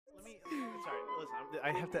Listen,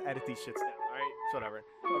 I have to edit these shits down. All right, it's whatever.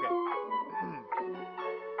 Okay.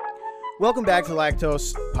 Welcome back to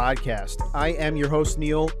Lactose Podcast. I am your host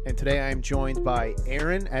Neil, and today I am joined by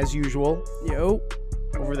Aaron, as usual. Yo,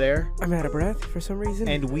 over there. I'm out of breath for some reason.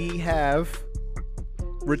 And we have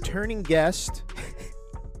returning guest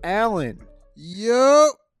Alan. Yo.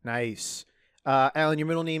 Nice. Alan, your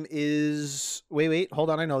middle name is... Wait, hold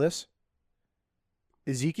on, I know this.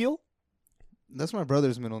 Ezekiel? That's my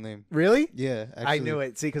brother's middle name. Really? Yeah, actually. I knew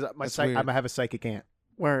it. See, because I have a psychic aunt.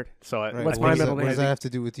 Word. So Right. What's What my does middle that- name? What does that have to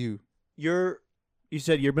do with you? You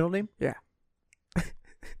said your middle name? Yeah.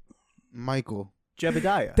 Michael.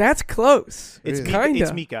 Jebediah. That's close. It's Really? Kinda.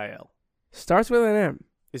 It's Mikael. Starts with an M.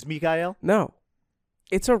 Is Mikael? No.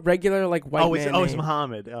 It's a regular, like, white man It's name.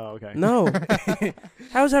 Muhammad. Oh, okay. No.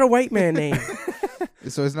 How is that a white man name?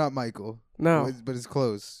 So it's not Michael. No. But it's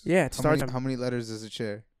close. Yeah, it starts... How many letters does it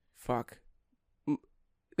share? Fuck.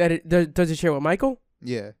 Does it share with Michael?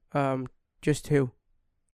 Yeah. Just two.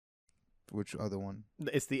 Which other one?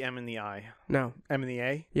 It's the M and the I. No. M and the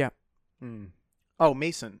A? Yeah. Oh,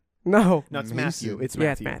 Mason. No. No, it's Mason. Matthew. It's Yeah,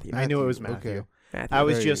 Matthew. it's Matthew. I knew it was Matthew. Okay. Matthew. I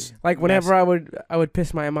was Very- just... Like, whenever I would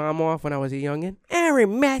piss my mom off when I was a youngin'.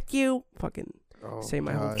 Aaron Matthew. Fucking Oh, say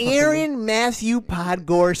my whole God. fucking Aaron Matthew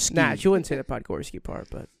Podgorski. Nah, she wouldn't say the Podgorski part,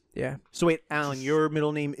 but yeah. So wait, Alan, your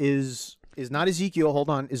middle name is not Ezekiel. Hold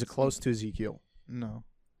on. Is it close to Ezekiel? No.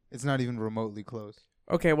 It's not even remotely close.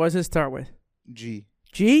 Okay, what does it start with? G.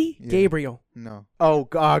 G? Yeah. Gabriel. No. Oh,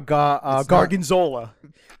 not. Gargonzola.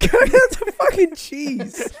 That's a fucking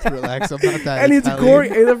cheese. Relax, I'm not that And it's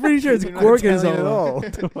Italian. I'm pretty sure it's You're not Italian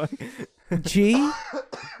at Gorgonzola. all. G?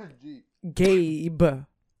 G. Gabe.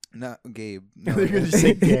 Not Gabe. They're No. gonna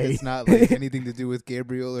say gay. It's not like anything to do with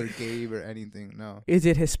Gabriel or Gabe or anything. No. Is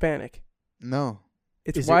it Hispanic? No.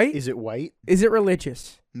 It's white? Is it white? Is it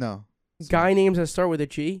religious? No. Guy names that start with a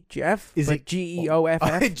G? Jeff? Is like it Geoff?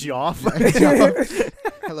 Joff.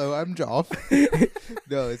 Hello, I'm Joff.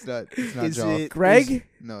 No, it's not. It's not Is Joff. it Greg?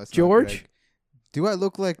 No, it's George? not Greg. Do I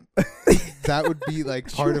look like that would be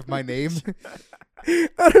like part of my name? I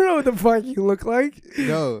don't know what the fuck you look like.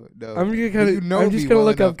 No. I'm just But you know gonna me well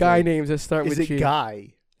look up enough guy to- names that start Is with it G.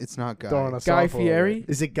 Guy? It's not Guy. Throwing us Guy off a little Fieri? bit.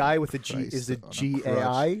 Is it Guy with a G? Christ Is it on a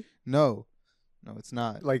G-A-I? No, it's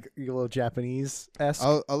not. Like a little Japanese-esque?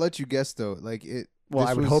 I'll let you guess though. Like it. Well,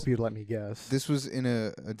 this I would was- hope you'd let me guess. This was in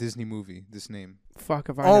a Disney movie. This name. Fuck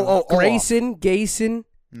if I Oh, know. oh, Olaf. Grayson, Gason,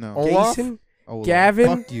 No. Olaf? Gason, Olaf.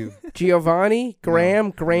 Gavin? Fuck you. Giovanni,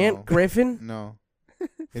 Graham, Grant, No. Griffin. No.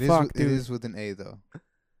 It is. Fuck, It dude. is with an A though.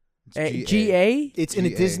 It's G.A.? It's in a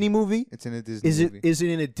G-A. Disney movie? It's in a Disney movie. Is it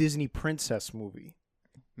in a Disney princess movie?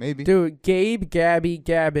 Maybe. Dude, Gabe, Gabby,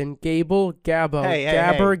 Gabin, Gable, Gabbo, Hey, hey,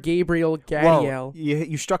 Gabber, hey. Gabriel, Whoa, Gadiel.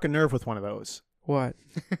 you struck a nerve with one of those. What?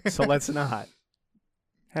 So let's not.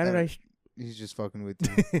 How did I... He's just fucking with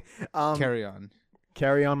you. Carry on.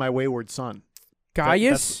 Carry on, my wayward son.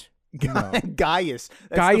 Gaius? No. Gaius. That's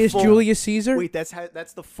the Gaius full- Julius Caesar? Wait,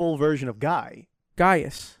 that's the full version of Guy.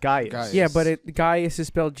 Gaius. Gaius. Gaius. Yeah, but Gaius is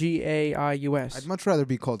spelled Gaius. I'd much rather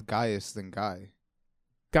be called Gaius than Guy.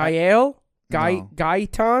 Gael? No.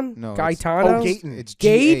 Gaitan? No, it's- Gaetano? Oh, Gayton. It's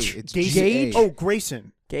Gage? G-A. It's Gage? G-A. Oh,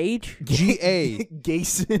 Grayson. Gage? G-A.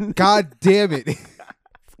 Gayson. God damn it.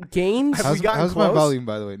 Gaines? Have we gotten how's my close? volume,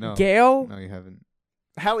 by the way? No. Gale? No, you haven't.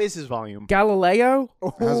 How is his volume? Galileo?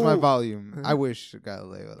 How's my Oh. volume? I wish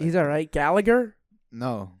Galileo. He's alright. Gallagher?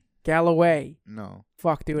 No. Galloway? No.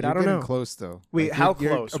 Fuck, dude, You're I don't getting know. close, though. Wait, Like, how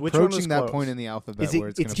you're close? Which one was approaching that close? point in the alphabet Is it? where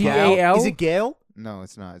it's It's going to G-A-L? Gal. Is it Gale? No,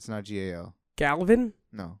 it's not. It's not G-A-L. Galvin?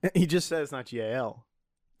 No. He just says it's not G-A-L.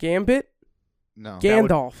 Gambit? No.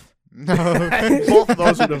 Gandalf? No. Both of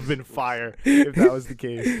those would have been fire if that was the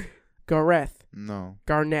case. Gareth? No.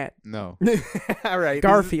 Garnett? No. All right.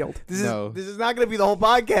 Garfield? No. This is not going to be the whole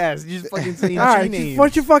podcast. You just fucking saying G Alright, names.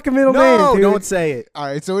 what's your fucking middle No, name, dude? don't say it. All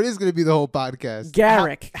right, so it is going to be the whole podcast.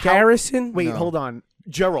 Garrick? How- Garrison? Wait, No. hold on.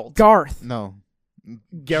 Gerald. Garth? No.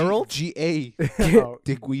 Geralt? G-A. Oh,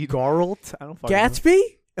 Dickweed. Garlt? I don't fucking know. Gatsby?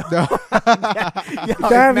 No. Yeah,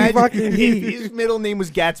 That'd be imagine fucking if heat. his middle name was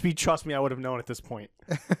Gatsby, trust me, I would have known at this point.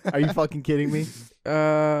 Are you fucking kidding me?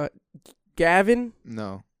 Gavin?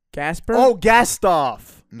 No. Gasper? Oh,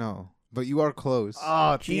 Gastoff. No. But you are close.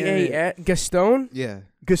 Oh, G-A-S? Gaston? Yeah.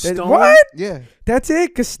 Gaston. What? Yeah. That's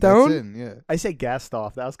it? Gaston? That's in, yeah. I say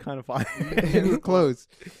Gastoff. That was kind of fun. You were close.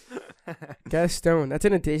 Gaston. That's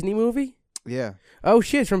in a Disney movie? Yeah. Oh,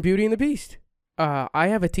 shit. It's from Beauty and the Beast. I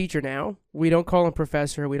have a teacher now. We don't call him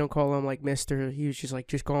professor. We don't call him, like, mister. He was just like,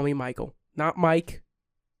 just call me Michael. Not Mike.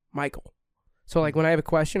 Michael. So, like, when I have a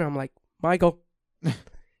question, I'm like, Michael.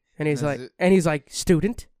 And he's That's like,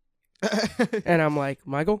 student. And I'm like,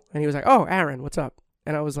 Michael? And he was like, oh, Aaron, what's up?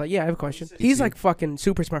 And I was like, yeah, I have a question. Did He's you? like fucking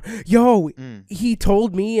super smart. Yo, Mm. he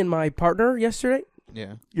told me and my partner yesterday.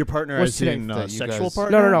 Yeah. Your partner What's as today? in That you sexual guys-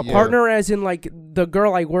 partner? No. Yeah. Partner as in like the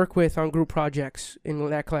girl I work with on group projects in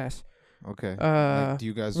that class. Okay. Uh, do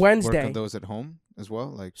you guys Wednesday. work on those at home as well?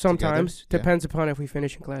 Like Sometimes. together? Depends upon if we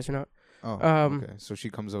finish in class or not. Yeah. Oh. Okay. So she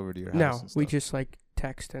comes over to your house. No, and we stuff. just like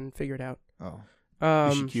text and figure it out. Oh.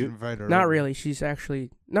 Is she Um, cute? You should invite her not over. really. She's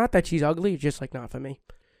actually not that she's ugly, just like not for me.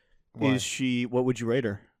 Why? Is she? What would you rate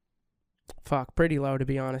her? Fuck, pretty low to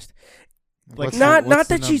be honest. Like, What's Not the not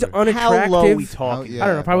that she's number? unattractive. How low are we talking? Yeah. I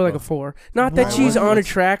don't know, probably like how a 4. Not that Why? she's What's-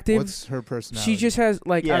 unattractive. What's her personality? She just has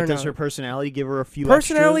like Yeah, I don't does know. her personality give her a few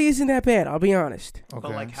Personality isn't that bad. I'll be honest. Okay.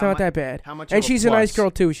 But, like, It's How not mu- that bad. How much? And of she's a nice plus?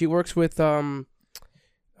 girl too. She works with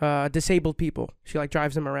disabled people. She like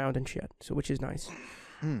drives them around and shit. So which is nice.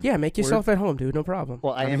 Mm. Yeah, make yourself at home, dude. No problem.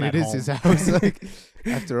 Well, I, I am mean, at it is home. his house. Like,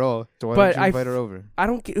 after all, so why But don't you invite her over? I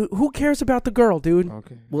don't. Who cares about the girl, dude?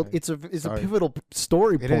 Okay. Well, alright. it's a Sorry. pivotal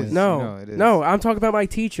story It point. is. No, it is. no. I'm talking about my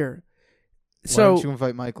teacher. Why So don't you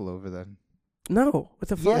invite Michael over then? no, what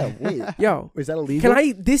the fuck? Yeah, wait. Yo, Is that illegal? can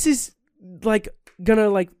I? This is like gonna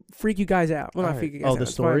like freak you guys out. Well, not Alright. freak you guys Oh, out. the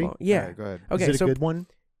it's my story? fault. Yeah. Alright, go ahead. Okay. Is it a so good one?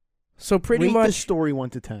 so pretty Rate the much. story 1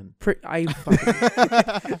 to 10.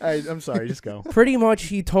 I'm sorry. Just go. Pretty much,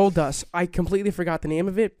 he told us. I completely forgot the name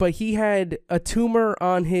of it, but he had a tumor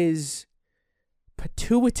on his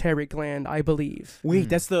pituitary gland, I believe. Wait, Mm.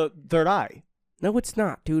 that's the third eye. No, it's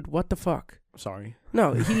not, dude. What the fuck? Sorry.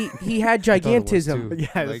 No, he had I thought it was gigantism. too, Yeah,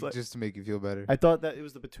 it's like, like- just to make you feel better. I thought that it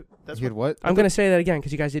was the That's He had what? I'm gonna say that again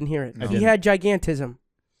because you guys didn't hear it. No. I He didn't. had gigantism,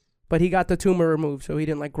 but he got the tumor removed, so he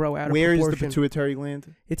didn't like grow out of Where is the proportion. pituitary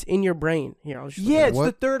gland? It's in your brain. Here, I'll just Yeah, it's What?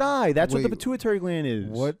 the third eye. That's what the Wait, pituitary gland is.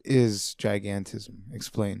 What is gigantism?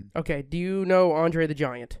 Explain. Okay, do you know Andre the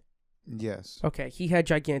Giant? Yes. Okay, he had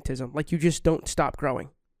gigantism. Like you just don't stop growing.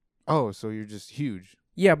 Oh, so you're just huge.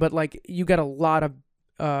 Yeah, but like you got a lot of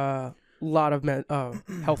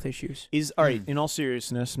health issues. Is all right. In all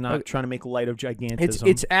seriousness, I'm not Okay. trying to make light of gigantism.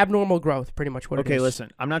 It's abnormal growth, pretty much what it okay. is.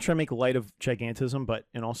 Listen, I'm not trying to make light of gigantism, but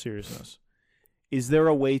in all seriousness, is there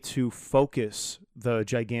a way to focus the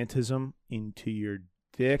gigantism into your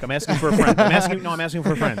dick? I'm asking for a friend. I'm asking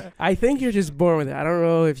for a friend. I think you're just born with it. I don't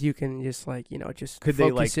know if you can just like just Could they,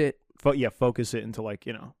 focus like- it. Focus it into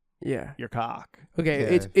Yeah. your cock. Okay, Yeah,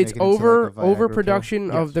 it's make it into, like, a Viagra overproduction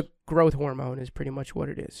pill. of Yes. the growth hormone is pretty much what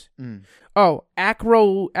it is. Mm. Oh,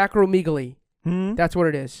 acromegaly. Hmm? That's what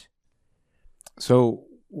it is. So,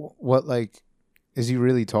 what, like, is he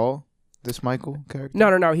really tall? This Michael character?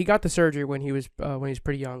 No. He got the surgery when he was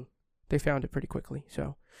pretty young. They found it pretty quickly.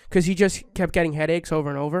 So, because he just kept getting headaches over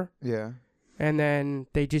and over, Yeah. and then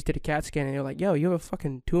they just did a CAT scan, and they're like, "Yo, you have a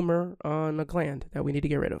fucking tumor on a gland that we need to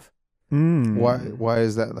get rid of." Mm. Why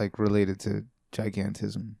is that, like, related to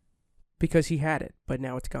gigantism? Because he had it, but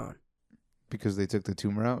now it's gone. Because they took the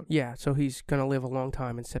tumor out? Yeah, so he's gonna live a long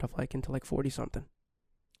time instead of like into like 40 something.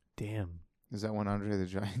 Damn. Is that when Andre the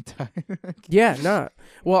Giant died? Yeah, not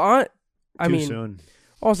well. I Too mean, soon.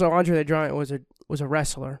 also Andre the Giant was a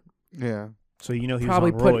wrestler. Yeah. So he was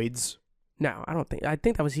probably on put- roids. No, I don't think. I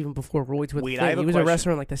think that was even before roids were the Wait, thing. I have He a was a question.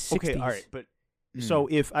 wrestler in like the 60s. Okay, all right, but Mm. so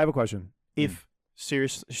if I have a question, if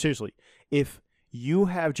seriously, if you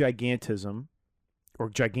have gigantism or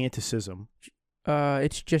giganticism,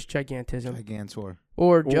 it's just gigantism Gigantor.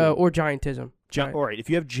 or Ooh. or giantism. Right. all right, if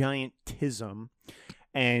you have giantism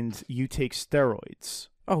and you take steroids,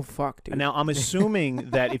 Oh fuck, dude. now I'm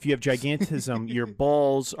assuming that if you have gigantism, your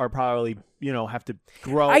balls are probably have to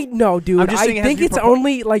grow. I know, dude. I'm just saying it I has think to be it's propor-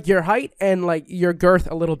 only like your height and like your girth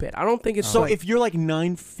a little bit. I don't think it's so like, if you're like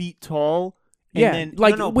 9 feet tall, and yeah, then,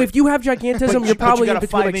 like no, if you have gigantism, you're probably you in got a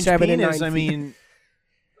between like 5-inch 7 and 9 penis. I feet. mean,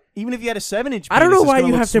 even if you had a 7-inch, I don't know penis, it's why gonna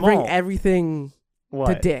you look have to bring small. everything What?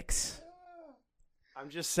 to dicks. I'm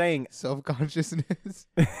just saying. Self-consciousness.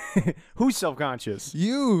 Who's self-conscious?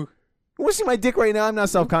 You. You want to see my dick right now? I'm not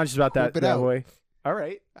self-conscious about that Whip it that out. way. All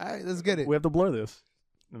right. All right, let's get it. We have to blur this.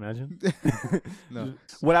 Imagine. No.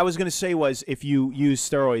 What I was going to say was, if you use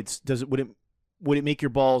steroids, would it make your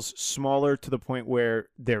balls smaller to the point where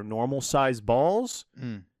they're normal size balls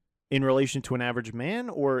Mm. in relation to an average man,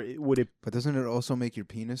 or would it But doesn't it also make your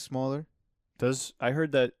penis smaller? does? I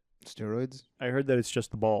heard that Steroids? it's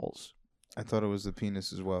just the balls. I thought it was the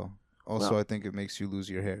penis as well. Also, Well- I think it makes you lose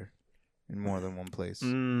your hair in more than one place.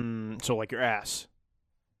 So like your ass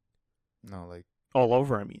No, like all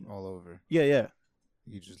over. I mean, all over. yeah.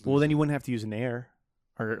 You just Well, lose then you it. wouldn't have to use Nair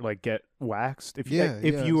or like get waxed if you Yeah,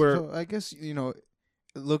 if yeah. you were. So I guess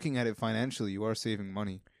looking at it financially, you are saving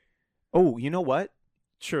money. Oh, you know what?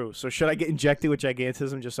 True. So should I get injected with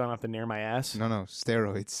gigantism just so I don't have to near my ass? No,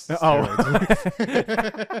 steroids. Oh.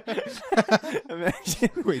 Steroids.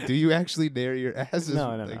 Imagine. Wait, do you actually nair your ass?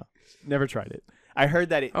 No. Never tried it. I heard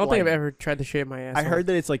that it. I don't think I've ever tried to shave my ass. I heard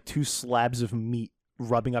that it's like two slabs of meat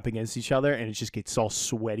rubbing up against each other, and it just gets all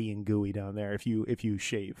sweaty and gooey down there if you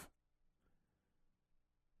shave.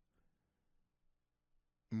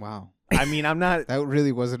 Wow. I mean, I'm not That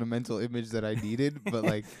really wasn't a mental image that I needed, but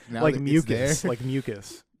like now like that mucus, it's there, like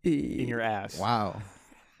mucus in your ass. wow.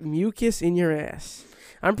 Mucus in your ass.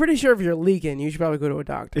 I'm pretty sure if you're leaking, you should probably go to a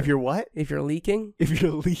doctor. If you're what? If you're leaking. If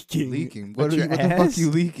you're leaking. Leaking. What What the fuck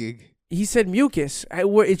you leaking? He said mucus.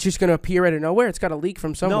 It's just going to appear out of nowhere. It's got to leak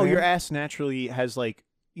from somewhere. No, your ass naturally has like,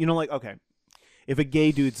 like, okay, if a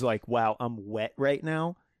gay dude's like, wow, I'm wet right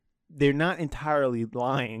now, they're not entirely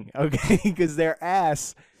lying, okay? Because their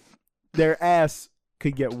ass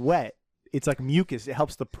could get wet. It's like mucus. It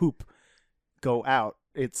helps the poop go out.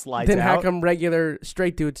 It slides Then out. how come regular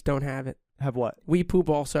straight dudes don't have it? Have what? We poop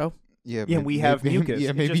also. Yeah, Yeah, we have mucus. Yeah,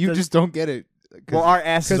 It maybe just you does- just don't get it. Well, our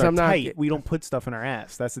asses 'Cause are I'm not tight. get- We don't put stuff in our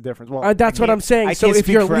ass. That's the difference. Well, That's what I'm saying. I So can't if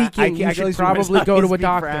speak you're for- I leaking, can you only should speak for probably myself. go I to a can speak for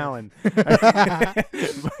doctor. Alan.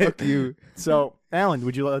 Fuck you. So, Alan,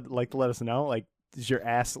 would you like to let us know? Like, does your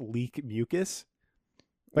ass leak mucus?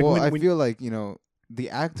 Like Well, when- I when- feel like, the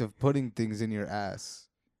act of putting things in your ass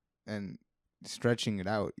and stretching it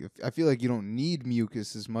out, I feel like you don't need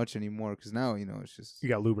mucus as much anymore because now, it's just, you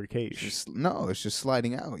got lubrication. it's just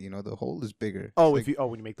sliding out. The hole is bigger. Oh, It's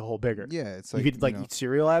when you make the hole bigger. yeah, it's You like, could eat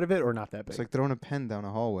cereal out of it or not that big. it's like throwing a pen down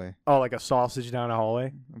a hallway. Oh, like a sausage down a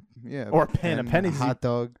hallway. Yeah. Or a pen. A pen a is hot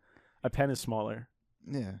dog. A pen is smaller.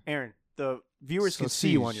 Yeah. Aaron, the viewers can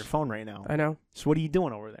see you on Sausage. your phone right now. I know. So what are you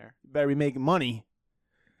doing over there? You better be making money.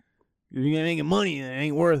 If you're not making money, then it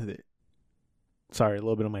ain't worth it. Sorry, a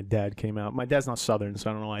little bit of my dad came out. My dad's not Southern, so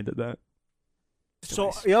I don't know why I did that. So,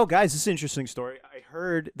 Nice. guys, this is an interesting story. I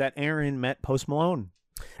heard that Aaron met Post Malone.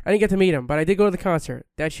 I didn't get to meet him, but I did go to the concert.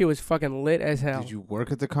 That shit was fucking lit as hell. Did you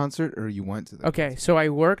work at the concert or you went to the Okay, so I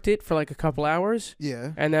worked it for like a couple hours,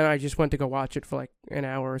 Yeah. and then I just went to go watch it for like an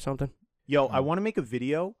hour or something. Yo, I want to make a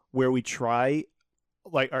video where we try,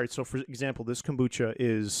 like, all right, so for example, this kombucha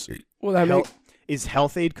is Will that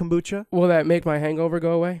Health Aid kombucha. will that make my hangover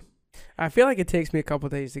go away? I feel like it takes me a couple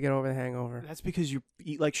days to get over the hangover. That's because you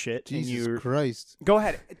eat like shit. Jesus and you're... Christ. Go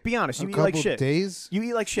ahead. Be honest. You a eat couple like shit. days? You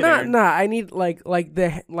eat like shit, Nah, Aaron. I need like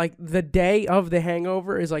the day of the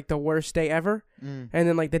hangover is like the worst day ever, Mm. and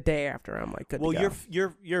then like the day after I'm like good Well, to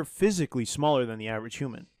go. you're physically smaller than the average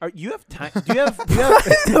human. You have do you have do you have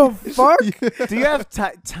the fuck? do you have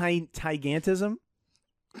gigantism?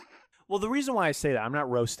 Well, the reason why I say that, I'm not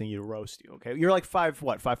roasting you to roast you. Okay, you're like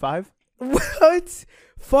 5'5"? What?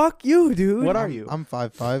 Fuck you, dude. What are you? I'm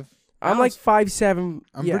 5'5". I'm like 5'7".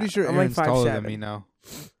 I'm yeah, pretty sure I'm Aaron's like taller 5'7". than me now.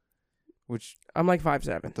 Which, I'm like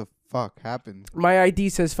 5'7". what the fuck happened? My ID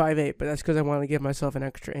says 5'8", but that's because I want to give myself an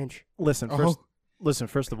extra inch. Listen,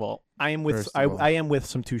 first of all, I am with First of all. I am with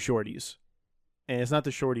some two shorties, and it's not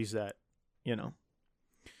the shorties that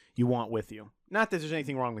you want with you. Not that there's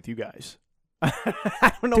anything wrong with you guys.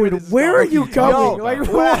 I don't know Dude, where this is where going. are you going? Yo, Like,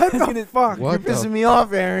 what what the fuck? You're What the pissing me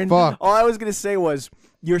off, Aaron. fuck? All I was gonna say was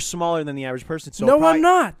you're smaller than the average person. So No, probably, I'm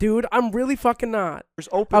not, dude. I'm really fucking not.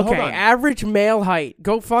 Open, Okay, hold on. average male height.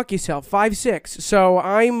 Go fuck yourself. 5'6". So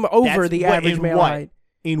I'm over That's the what- average in male what? height.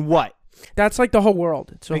 In what? That's like the whole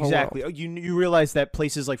world. It's the whole Exactly. world. You realize that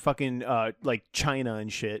places like fucking like China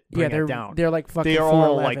and shit bring Yeah, it down. they're like fucking They are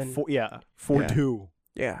all like 4'11". 4'2".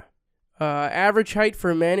 Yeah. Average height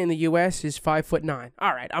for men in the U.S. is 5'9".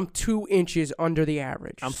 All right, I'm 2 inches under the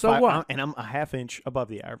average. I'm so what? I'm a half inch above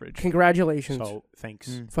the average. Congratulations. So thanks.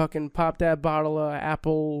 Mm. Fucking pop that bottle of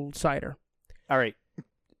apple cider. All right,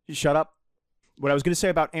 shut up. What I was gonna say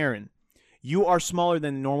about Aaron, you are smaller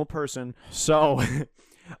than a normal person. So,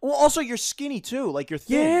 well, also you're skinny too. Like you're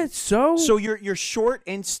thin. Yeah, so you're short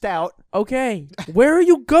and stout. okay. Where are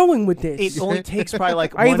you going with this? It only takes probably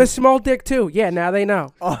like I have a small dick too. Yeah, now they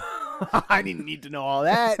know. I didn't need to know all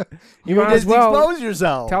that. You You might as just well expose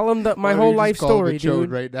yourself. Tell them that my Why whole don't you life just call him story, a chode dude.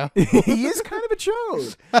 right now. He is kind of a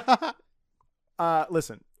chode.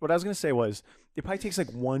 Listen, what I was gonna say was it probably takes like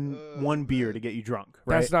one beer to get you drunk,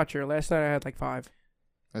 right? That's not true. Last night I had like 5.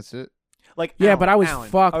 That's it. Like Yeah, Alan, but I was Alan.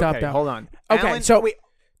 fucked up, Okay, though. hold on. Okay, Alan, so- wait.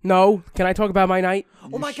 No, can I talk about my night?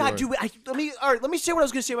 Oh my God, dude! Let me say what I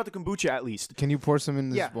was gonna say about the kombucha at least. Can you pour some in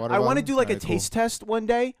this water I want to bottle? do like a Alright, cool. taste test one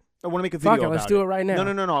day. I want to make a video Fuck it, about let's do it right now.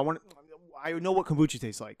 No. I know what kombucha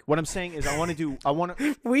tastes like. What I'm saying is I want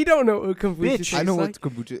to. We don't know what kombucha Bitch, tastes I know like. what's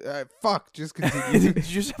kombucha. Fuck, just continue. Did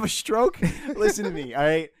you just have a stroke? Listen to me, all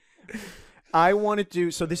right? I want to do.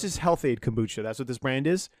 So this is Health Aid kombucha. That's what this brand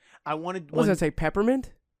is. I wanted What does that say?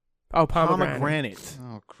 Peppermint? Oh, pomegranate.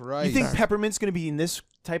 Oh Christ! You think Sorry. peppermint's gonna be in this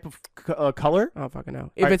type of color? I don't fucking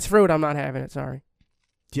know. If it's fruit, I'm not having it. Sorry.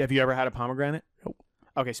 Have you ever had a pomegranate? Nope.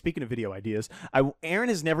 Okay, speaking of video ideas, Aaron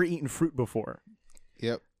has never eaten fruit before.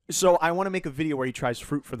 Yep. So I want to make a video where he tries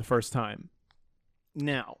fruit for the first time.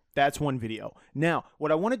 Now, that's one video. Now,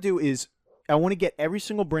 what I want to do is I want to get every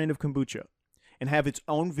single brand of kombucha and have its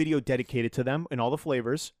own video dedicated to them and all the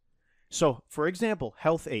flavors. So, for example,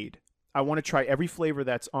 Health Aid. I want to try every flavor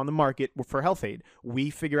that's on the market for Health Aid. We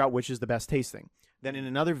figure out which is the best tasting. Then in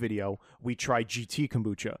another video, we try GT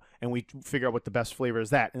kombucha and we figure out what the best flavor is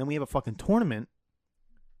that. And then we have a fucking tournament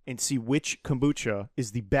and see which kombucha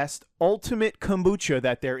is the best ultimate kombucha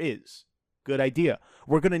that there is. Good idea.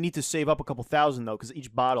 We're going to need to save up a couple $1,000 though, because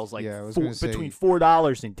each bottle's like between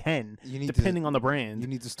 $4 and $10, depending on the brand. You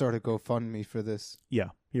need to start a GoFundMe for this. Yeah,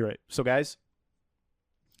 you're right. So guys,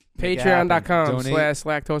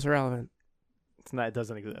 Patreon.com/lactose irrelevant. It's not. It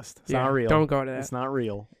doesn't exist. It's Yeah, not real. don't go to that. It's not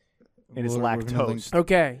real. It is We're gonna link- lactose.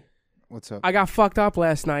 Okay. What's up? I got fucked up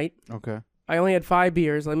last night. Okay. I only had 5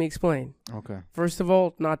 beers. Let me explain. Okay. First of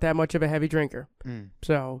all, not that much of a heavy drinker. Mm.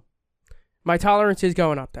 So my tolerance is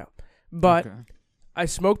going up, though. But okay. I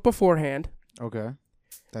smoked beforehand, Okay.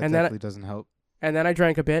 That And then definitely doesn't help. and then I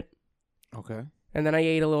drank a bit, Okay. and then I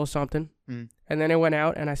ate a little something, Mm. and then I went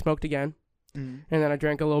out and I smoked again, Mm. and then I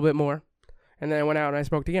drank a little bit more, and then I went out and I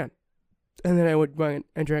smoked again, and then I went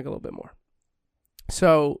and drank a little bit more.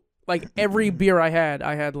 So, like, every beer I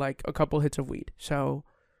had like a couple hits of weed. So,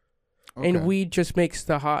 Okay. and weed just makes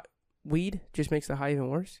the high even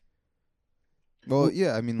worse. Well,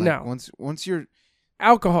 yeah. I mean, like No. once you're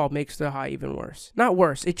Alcohol makes the high even worse. Not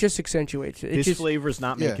worse. It just accentuates it. It This just, flavor's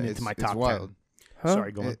not making it to my it's top wild. 10. huh?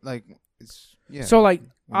 Sorry, go on. Like it's yeah. So, like,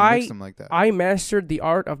 when you mix them like that. I mastered the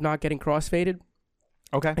art of not getting crossfaded,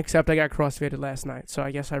 Okay. except I got crossfaded last night. So I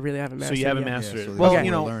guess I really haven't So mastered you haven't it yet. mastered Yeah, it. so Well, that's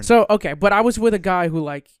you what know. we learned. So, okay, but I was with a guy who,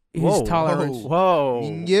 like, his Whoa, tolerance.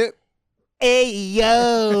 Whoa. Yep. Hey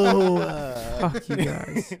yo. Fuck you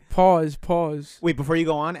guys. Pause. Wait, before you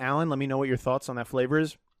go on, Alan, let me know what your thoughts on that flavor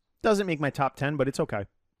is. Doesn't make my top 10, but it's okay.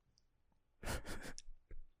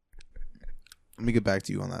 Let me get back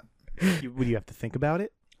to you on that. Would you have to think about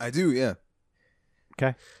it? I do. Yeah.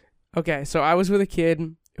 Okay, so I was with a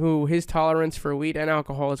kid who his tolerance for weed and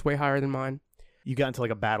alcohol is way higher than mine. You got into like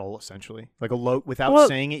a battle, essentially. Like a low, without Well-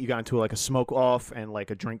 saying it, you got into like a smoke off and like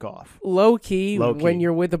a drink off. Low key, Low-key. when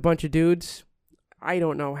you're with a bunch of dudes, I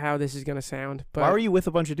don't know how this is gonna sound, but Why were you with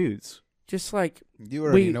a bunch of dudes? just like You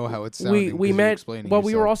already We- know how it's we sounding. 'cause you're met. explaining Well,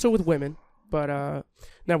 we were yourself. also with women, but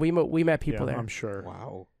no, we met people Yeah, there. I'm sure.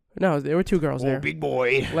 Wow. No, there were 2 girls Oh, there. big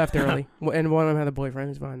boy. Left early, and one of them had a boyfriend.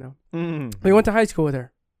 It's fine though. Mm. We went to high school with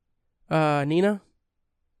her. Nina.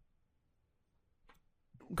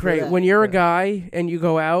 Great. When you're a guy and you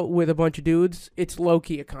go out with a bunch of dudes, it's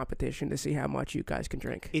low-key a competition to see how much you guys can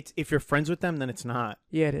drink. It's if you're friends with them, then it's not.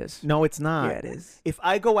 Yeah, it is. No, it's not. Yeah, it is. If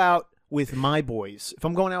I go out with my boys, if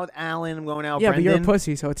I'm going out with Alan, I'm going out with Yeah, but you're a Brendan,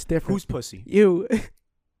 pussy, so it's different. who's pussy? You?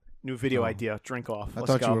 New video Oh. idea. Drink off. I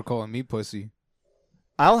Let's thought go. you were calling me pussy.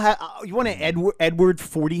 I'll have. You want to Edward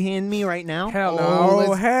 40 hand me right now? Hell Oh, no.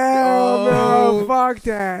 let's Hell go. no. Fuck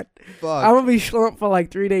that. Fuck. I'm going to be slumped for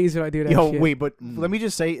like 3 days if I do that Yo, shit. wait, but Mm. let me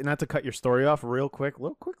just say, not to cut your story off real quick,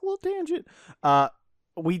 little tangent.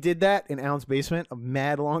 We did that in Alan's basement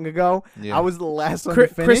mad long ago. Yeah. I was the last one Chris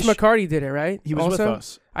to finish. McCarty did it, right? He was also? with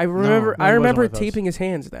us. I remember. No, I he wasn't remember with us. taping his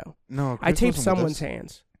hands though. No, I Chris taped wasn't with someone's us.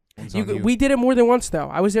 hands. One's on you. We did it more than once though.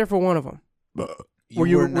 I was there for one of them. You Were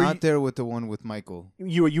you- were were not you- there with the one with Michael.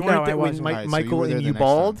 You No, weren't I there when wasn't. Alright, so you Michael were there and the you next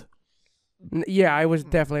bald? time. Yeah, I was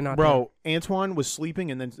definitely not. Bro, Antoine was sleeping,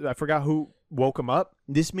 and then I forgot who woke him up.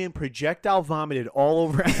 This man projectile vomited all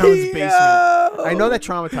over Alan's basement. I know that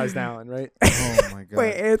traumatized Alan, right? Oh my god.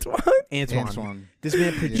 Wait, Antoine? Antoine. This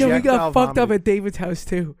man projectile Yeah, we got fucked up vomited. at David's house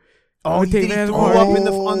too. Oh, with he David threw Antoine.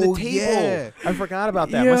 up on the Oh, table. yeah. I forgot about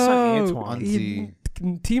that. My son Yo. Antoine.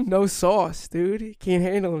 Unzi. Team no sauce, dude. He can't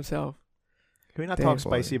handle himself. Can we not Damn, talk boy.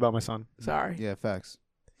 spicy about my son? Sorry. Yeah, facts.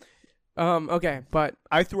 Okay, but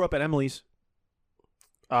I threw up at Emily's.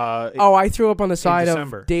 I threw up on the side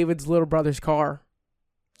December. of David's little brother's car.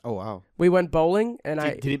 Oh wow. We went bowling, and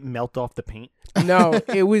did it melt off the paint? no,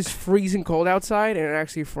 it was freezing cold outside, and it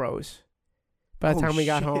actually froze. By the Oh, time we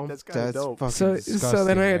got shit, home, That's kind of That's dope. fucking so disgusting,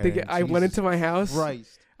 then I had to man. get. I went into my house.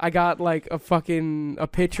 Christ. I got like a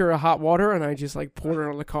pitcher of hot water, and I just like poured it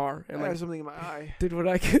on the car, and I like have something in my eye. did what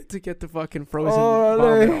I could to get the fucking frozen Oh,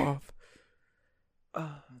 vomit they- off.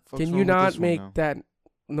 Fuck's Can wrong you with not this one make now? that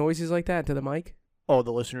noises like that to the mic? Oh,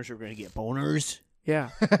 the listeners are going to get boners. Yeah.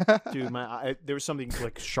 Dude, my eye, there was something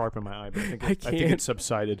like sharp in my eye, but I think I I think can't. it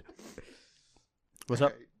subsided. What's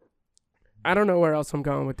up? I don't know where else I'm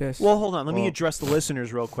going with this. Well, hold on. Let me address the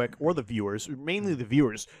listeners real quick, or the viewers, mainly the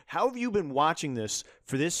viewers. How have you been watching this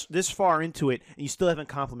for this far into it, and you still haven't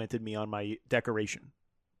complimented me on my decoration?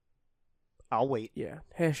 I'll wait. Yeah.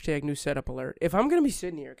 Hashtag new setup alert. If I'm gonna be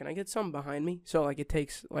sitting here, can I get something behind me so like it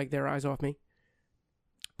takes like their eyes off me?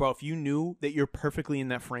 Bro, if you knew that you're perfectly in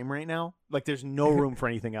that frame right now, like there's no room for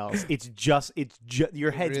anything else. It's just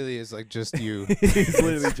your head. It really is like just you. It's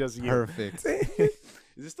literally just you. Perfect.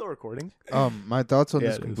 Is this still recording? My thoughts on Yeah,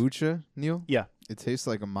 this it is. kombucha, Neil? Yeah. It tastes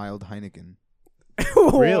like a mild Heineken.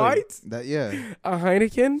 Really? What? That yeah. A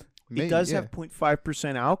Heineken? It does have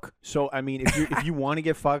 0.5% alc. So I mean, if you want to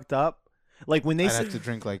get fucked up, like when they I'd say, have to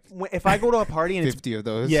drink like if I go to a party and 50 of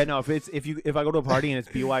those. yeah, no, if I go to a party and it's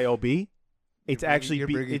BYOB, it's actually you're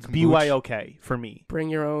bringing it's kombucha? BYOK for me. Bring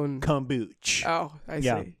your own. Kombucha. Oh, I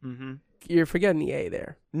Yeah. see. Mm-hmm. You're forgetting the A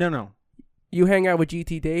there. No. You hang out with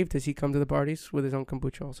GT Dave. Does he come to the parties with his own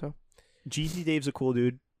kombucha also? GT Dave's a cool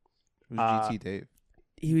dude. Who's GT Dave?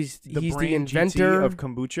 He's the brand inventor GT of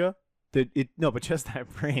kombucha. But just that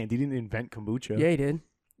brand. He didn't invent kombucha. Yeah, he did.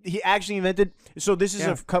 He actually invented. So this is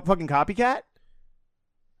Yeah. a fucking copycat.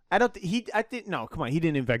 No, come on. He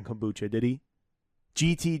didn't invent kombucha, did he?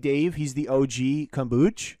 GT Dave. He's the OG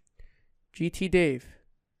kombucha. GT Dave.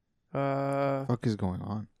 What the fuck is going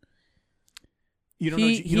on? You don't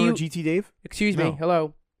know GT Dave? Excuse No. me.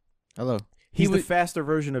 Hello. Hello. He's the was- faster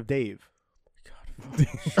version of Dave.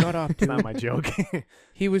 Shut up, It's dude. not my joke.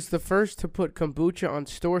 He was the first to put kombucha on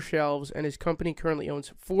store shelves, and his company currently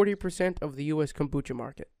owns 40% of the U.S. kombucha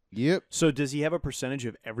market. Yep. So does he have a percentage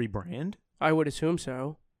of every brand? I would assume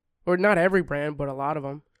so. Or not every brand, but a lot of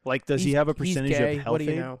them. Like, does he have a He's percentage gay. of health What do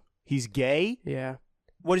you aid? know? He's gay? Yeah.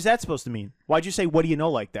 What is that supposed to mean? Why'd you say, what do you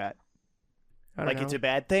know, like that? I don't Like know. it's a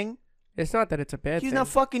bad thing? It's not that it's a bad He's thing. not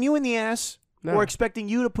fucking you in the ass No. or expecting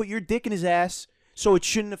you to put your dick in his ass, so it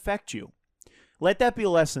shouldn't affect you. Let that be a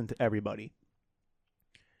lesson to everybody.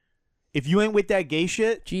 If you ain't with that gay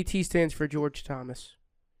shit, GT stands for George Thomas.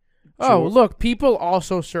 Oh, George- look. People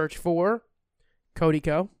also search for Cody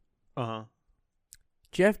Co, uh-huh.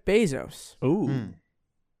 Jeff Bezos, Ooh, Mm.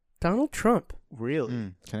 Donald Trump,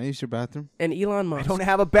 really? Can I use your bathroom? and Elon I Musk. don't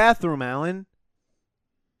have a bathroom, Alan.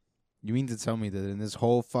 You mean to tell me that in this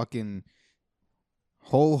whole fucking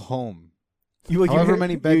whole home, You, However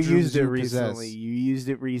many bedrooms you used it you recently. possess. You used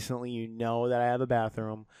it recently. You know that I have a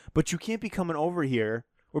bathroom, but you can't be coming over here.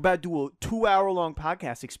 We're about to do a 2-hour-long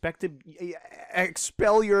podcast. Expect to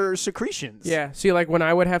expel your secretions. Yeah. See, like when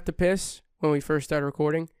I would have to piss when we first started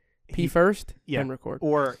recording, pee first, yeah. then record.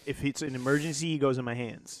 Or if it's an emergency, he goes in my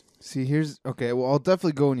hands. see, here's okay. Well, I'll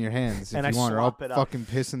definitely go in your hands if And I you want, or I'll swap it up. fucking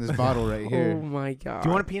piss in this bottle right here. Oh my god. Do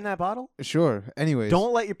you want to pee in that bottle? Sure. Anyways,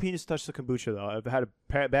 Don't let your penis touch the kombucha, though. I've had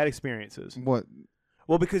bad experiences. what?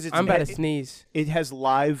 Well, because I'm about to sneeze. it has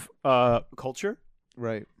live culture,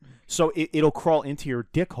 Right. so it'll crawl into your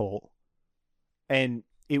dick hole, and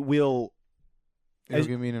it will. It'll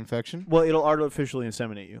give me an infection. Well, it'll artificially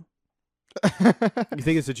inseminate you. You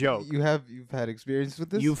think it's a joke? You've had experience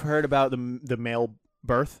with this? You've heard about the male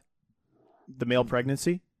birth, the male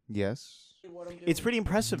pregnancy. Yes. It's pretty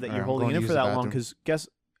impressive that All you're right, I'm holding going it to in for use the that long. bathroom. Because guess,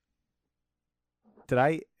 did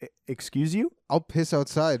I excuse you? I'll piss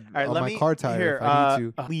outside All right, on let my me car tire here. if I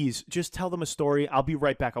need to. Please, just tell them a story. I'll be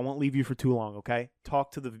right back. I won't leave you for too long. Okay?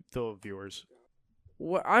 Talk to the viewers.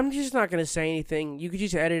 Well, I'm just not gonna say anything. You could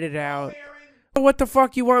just edit it out. What the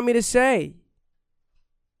fuck you want me to say?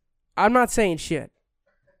 I'm not saying shit.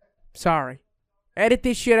 Sorry. Edit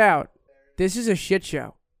this shit out. This is a shit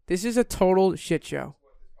show. This is a total shit show.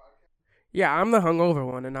 Yeah, I'm the hungover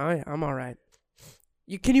one, and I'm all right.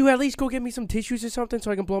 Can you at least go get me some tissues or something so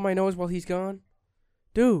I can blow my nose while he's gone?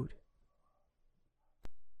 Dude.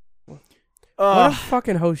 What a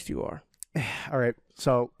fucking host you are. All right.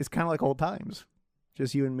 So it's kind of like old times,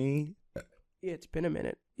 just you and me. Yeah, it's been a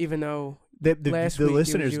minute. Even though The last week it was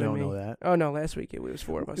listeners you and don't me. know that. Oh no, last week it was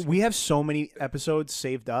 4 of us. We have so many episodes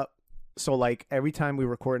saved up. So like every time we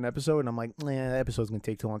record an episode, and I'm like, that episode's gonna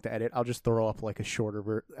take too long to edit. I'll just throw up like a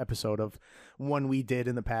shorter episode of one we did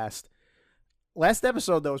in the past. Last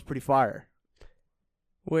episode though was pretty fire.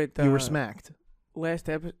 With You were smacked. last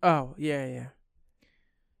episode. Oh yeah.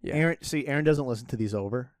 Yeah. Aaron doesn't listen to these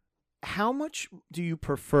over. How much do you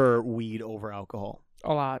prefer weed over alcohol?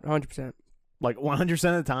 A lot, 100%. Like 100%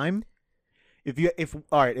 of the time?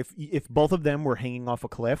 If both of them were hanging off a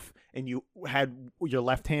cliff and you had your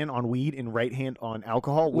left hand on weed and right hand on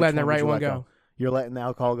alcohol, which Letting the one would right you one let go. You're letting the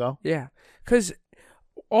alcohol go? Yeah, because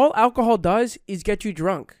all alcohol does is get you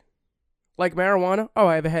drunk. Like marijuana. Oh,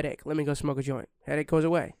 I have a headache. Let me go smoke a joint. Headache goes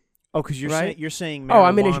away. Oh, because you're Right? saying Oh,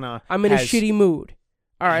 I'm marijuana in a has- shitty mood.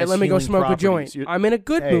 All right, has let me go healing smoke a properties. joint. You're- I'm in a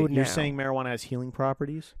good Hey, mood now. you're saying marijuana has healing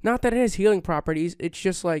properties? Not that it has healing properties. It's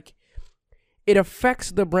just like it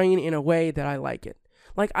affects the brain in a way that I like it.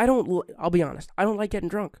 Like I'll be honest. I don't like getting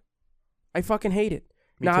drunk. I fucking hate it.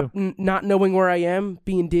 Me too. Not knowing where I am,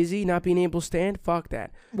 being dizzy, not being able to stand. Fuck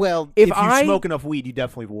that. Well, If if you I- smoke enough weed, you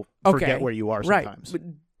definitely will Okay, forget where you are Right. sometimes. But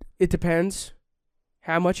it depends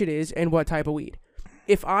how much it is and what type of weed.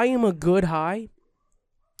 If I am a good high,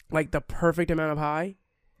 like the perfect amount of high,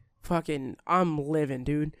 fucking I'm living,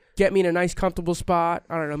 dude. Get me in a nice comfortable spot.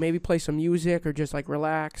 I don't know, maybe play some music or just like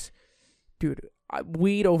relax. Dude,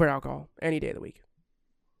 weed over alcohol any day of the week.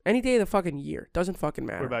 Any day of the fucking year. Doesn't fucking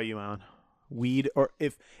matter. What about you, Alan? Weed, or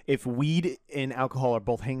if weed and alcohol are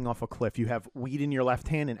both hanging off a cliff, you have weed in your left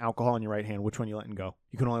hand and alcohol in your right hand. Which one you letting go?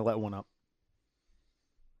 You can only let one up.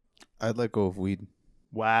 I'd let go of weed.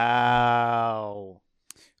 Wow.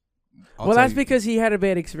 I'll Well, tell that's you- because he had a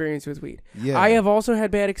bad experience with weed. Yeah. I have also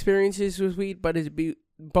had bad experiences with weed, but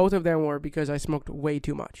both of them were because I smoked way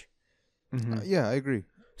too much. Mm-hmm. Yeah, I agree.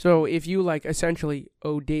 So if you like essentially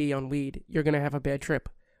OD on weed, you're gonna have a bad trip.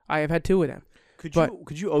 I have had 2 of them.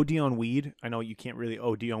 Could you OD on weed? I know you can't really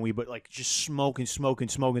OD on weed, but like just smoke,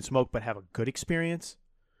 but have a good experience.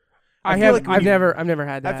 I feel like when I've you- never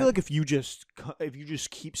had that. I feel like if you just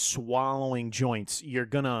keep swallowing joints, you're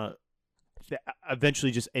gonna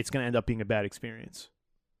eventually it's gonna end up being a bad experience.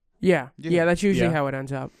 yeah, Yeah. that's usually Yeah. how it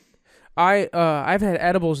ends up. I've had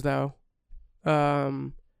edibles though,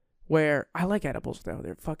 where I like edibles though.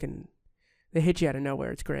 They hit you out of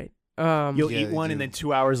nowhere. It's great. You'll Yeah, eat they one, do. and then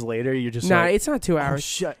 2 hours later, you're just nah, like, it's not 2 oh, hours.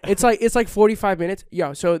 shit. It's like 45 minutes.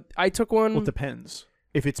 Yo, so I took one. Well, it depends.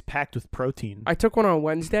 If it's packed with protein, I took one on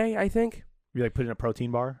Wednesday, I think. you like put in a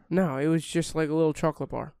protein bar. No, it was just like a little chocolate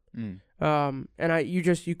bar. Mm. And you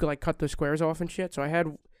could like cut the squares off and shit. So I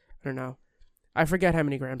don't know. I forget how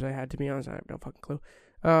many grams I had, to be honest. I have no fucking clue.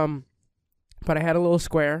 But I had a little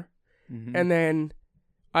square, Mhm. and then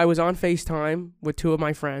I was on FaceTime with 2 of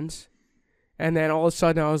my friends, and then all of a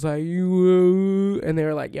sudden I was like, and they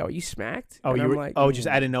were like, yo, are you smacked? Oh, and you I'm were, like, just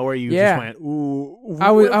out of nowhere, you Yeah. just went, ooh.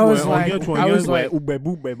 I was like,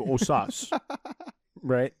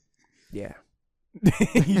 right? yeah.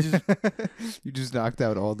 you just, You just knocked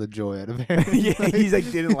out all the joy out of Aaron. yeah, he's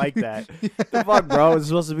like, didn't like that. The fuck, bro? It's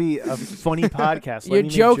supposed to be a funny podcast. Let Your me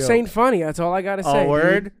make jokes jokes. ain't funny. That's all I gotta say. Oh, dude.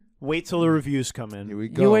 word? Wait till the reviews come in. Here we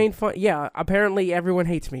go. You ain't fun. Yeah, apparently everyone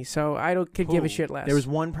hates me, so I could give a Who? shit less. There was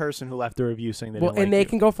one person who left a review saying they well, didn't like and they you.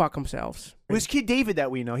 can go fuck themselves. It was Kid David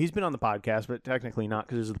that we know. He's been on the podcast, but technically not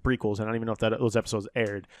because there's the prequels, and I don't even know if those episodes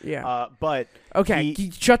aired. Yeah. But Okay,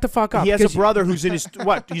 he- shut the fuck up. he has a 'cause- brother who's in his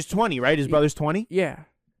what? He's 20, right? His brother's 20, Yeah.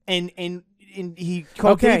 and he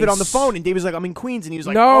called Okay, David on the phone, and David's like, "I'm in Queens," and he was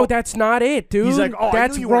like, no, oh. that's not it, dude. He's like, "Oh,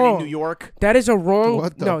 that's I knew you wrong. weren't in New York." That is a wrong.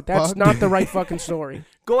 What the No, that's fuck? not the right fucking story.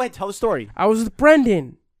 Go ahead, tell the story. I was with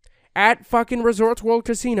Brendan at fucking Resorts World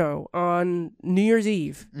Casino on New Year's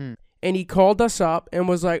Eve, Mm. and he called us up and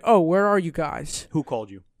was like, "Oh, where are you guys?" Who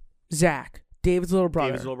called you? Zach, David's little brother.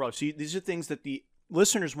 David's little brother. See, these are things that the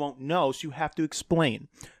listeners won't know, so you have to explain.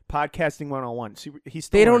 Podcasting 101. See, he's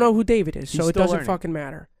still They don't learning. know who David is, He's so it still doesn't learning. fucking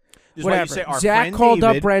matter. This is why you Whatever. say our Zach friend called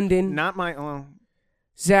David, up Brendan. Not my.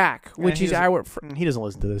 Zach, Yeah, which he is doesn't- our. He doesn't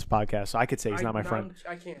listen to this podcast, so I could say he's not my friend.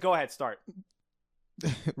 I can't. Go ahead, start.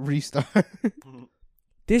 Restart.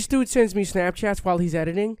 This dude sends me Snapchats while he's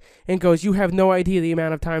editing and goes, "You have no idea the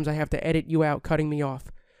amount of times I have to edit you out, cutting me off.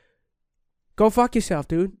 Go fuck yourself,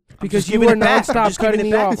 dude. Because just you giving were it back. I'm nonstop just giving cutting it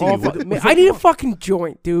me back off. to you. all What- fu- what's I it need a for? fucking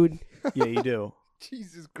joint, dude. Yeah, you do.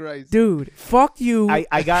 Jesus Christ. Dude, fuck you.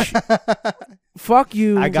 I got. Fuck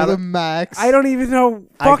you. I got to a- the max. I don't even know.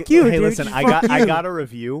 Fuck you, Hey, dude. listen, Just I fuck got you. a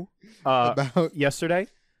review about. yesterday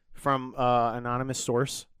from anonymous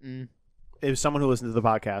source. Mm. It was someone who listened to the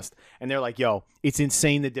podcast, and they're like, "Yo, it's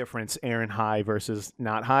insane the difference Aaron high versus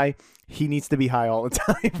not high. He needs to be high all the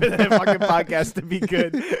time for that fucking podcast to be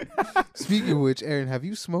good." Speaking of which, Aaron, have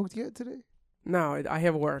you smoked yet today? No, I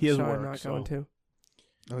have work, He has so I'm work, not so- going to.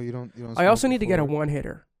 Oh, you don't. You don't. I also smoke need to get a before?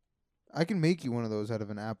 one-hitter. I can make you one of those out of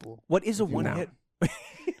an apple. What is a If you one want. hit? What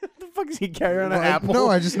the fuck is he carrying on an Well, apple? No,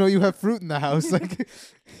 I just know you have fruit in the house. Like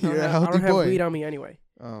you're a I healthy don't have boy. weed on me anyway.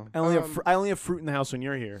 Oh, I only have Um, I only have fruit in the house when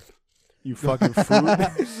you're here. You fucking fruit.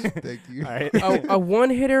 thank you. All right. A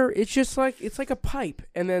one-hitter, it's just like a pipe,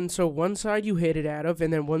 and then so one side you hit it out of,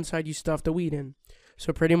 and then one side you stuff the weed in.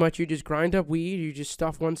 So pretty much you just grind up weed, you just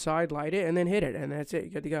stuff one side, light it, and then hit it, and that's it.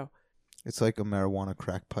 You're good to go. It's like a marijuana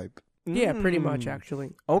crack pipe. Yeah, pretty much Mm.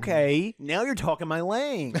 actually. Okay, now you're talking my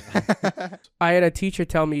lane. I had a teacher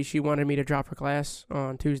tell me she wanted me to drop her class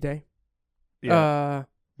on Tuesday. Yeah.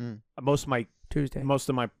 Hmm. most of my Tuesday. most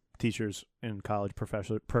of my teachers in college,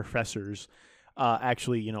 professors,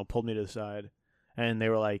 actually, pulled me to the side, and they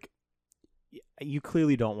were like, "You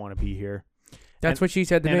clearly don't want to be here." That's what she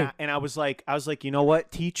said to me. And I was like, you know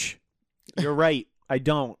what, Teach, you're right. I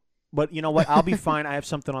don't. But you know what? I'll be fine. I have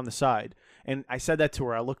something on the side. And I said that to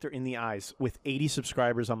her. I looked her in the eyes with 80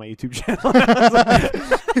 subscribers on my YouTube channel.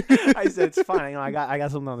 I said, it's fine. I got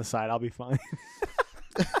something on the side. I'll be fine.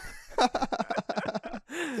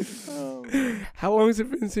 How long has it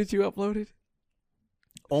been since you uploaded?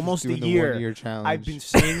 Almost a Doing the year. 1 year challenge. I've been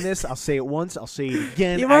saying this. I'll say it once. I'll say it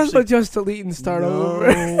again. You might as well just delete and start over.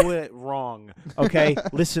 No, wrong. Okay,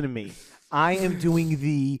 listen to me. I am doing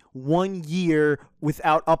the 1 year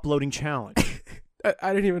without uploading challenge.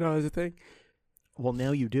 I didn't even know it was a thing. Well,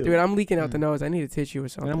 now you do. Dude, I'm leaking out the nose. I need a tissue or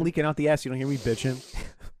something. And I'm leaking out the ass. You don't hear me bitching.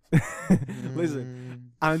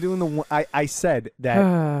 Listen, I'm doing the one. I said that.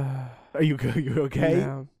 Are you good? You okay?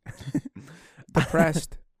 No.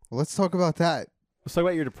 Depressed. Well, let's talk about that. Let's talk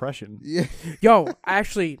about your depression. Yeah. Yo,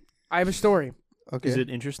 actually, I have a story. Okay. Is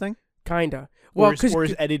it interesting? Kinda. Well, or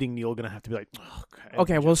is editing Neil gonna have to be like, oh,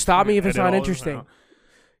 okay, well, stop me if it's not interesting.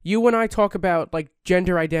 You and I talk about like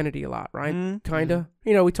gender identity a lot, right? Kinda.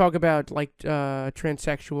 We talk about like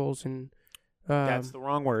transsexuals and. That's the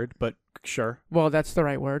wrong word, but sure. Well, that's the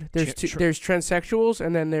right word. There's there's transsexuals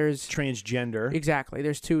and then there's transgender. Exactly.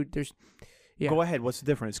 There's two. There's. Yeah. Go ahead. What's the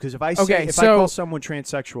difference? Because if I I call someone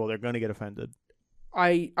transsexual, they're gonna get offended.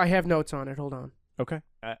 I have notes on it. Hold on. Okay.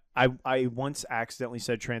 I once accidentally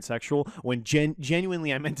said transsexual when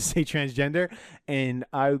genuinely I meant to say transgender, and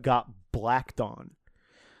I got blacked on.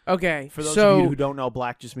 Okay. For those of you who don't know,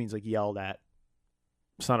 black just means like yelled at.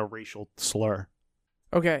 It's not a racial slur.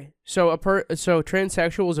 Okay. So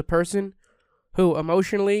transsexual is a person who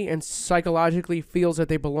emotionally and psychologically feels that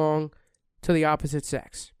they belong to the opposite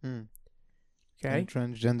sex. Okay. And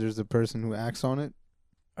transgender is the person who acts on it.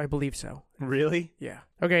 I believe so. Really? Yeah.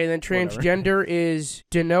 Okay, and then transgender is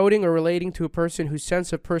denoting or relating to a person whose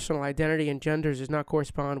sense of personal identity and genders does not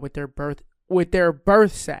correspond with their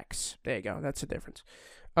birth sex. There you go. That's the difference.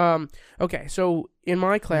 Okay, so in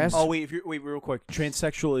my class. Oh wait, wait, real quick.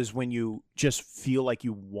 Transsexual is when you just feel like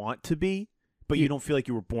you want to be, but you don't feel like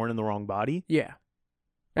you were born in the wrong body. Yeah.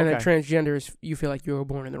 And then transgender is you feel like you were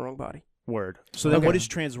born in the wrong body. Word. So then, what is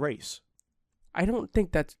trans race? I don't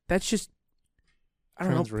think that's just. I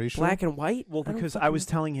don't know, black and white? Well, because I was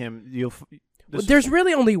telling him, there's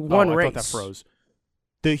really only one race. I thought that froze.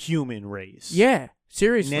 The human race. Yeah,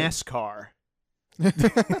 seriously. NASCAR.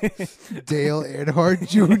 Dale Earnhardt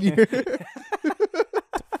Jr.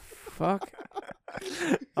 Fuck.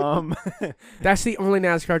 That's the only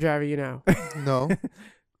NASCAR driver you know. No.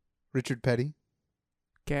 Richard Petty.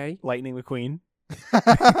 Okay. Lightning McQueen.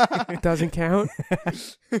 Doesn't count.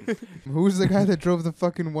 Who's the guy that drove the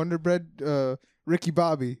fucking Wonder Bread? Ricky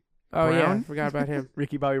Bobby. Oh, Brown? yeah. Forgot about him.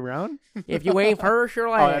 Ricky Bobby Brown? If you ain't first, you're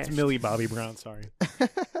last. Oh, that's Millie Bobby Brown. Sorry.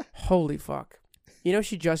 Holy fuck. You know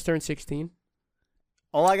she just turned 16?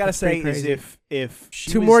 All I got to say is if she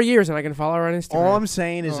 2 more years and I can follow her on Instagram. All I'm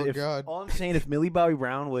saying is if Millie Bobby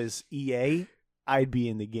Brown was EA, I'd be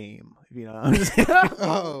in the game. You know what I'm saying?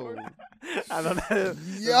 Oh. I don't know.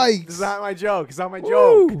 Yikes. It's not my joke. It's not my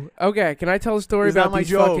joke. Woo. Okay, can I tell a story about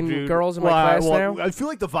these fucking girls in my class now? I feel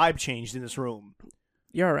like the vibe changed in this room.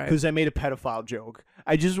 You're all right. Because I made a pedophile joke.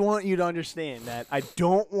 I just want you to understand that I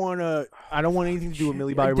don't want anything to do with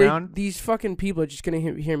Millie Bobby Brown. These fucking people are just going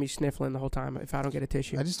to hear me sniffling the whole time if I don't get a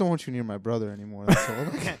tissue. I just don't want you near my brother anymore. That's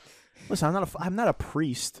all. Listen, I'm not a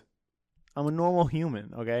priest. I'm a normal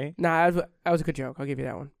human, okay? Nah, that was a good joke. I'll give you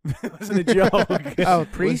that one. It wasn't a joke. Oh,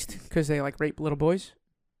 priest? Because they like rape little boys?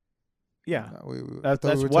 Yeah. I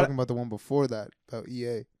thought we were talking about the one before that, about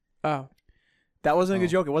EA. Oh. That wasn't a good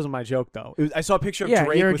joke. It wasn't my joke, though. I saw a picture of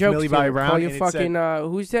Drake you're with a joke Millie Bobby Brown. Call you fucking,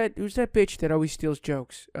 who's that bitch that always steals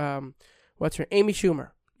jokes? What's her Amy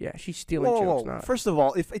Schumer. Yeah, she's stealing jokes. Whoa. First of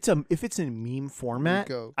all, if it's in meme format,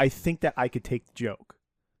 I think that I could take the joke.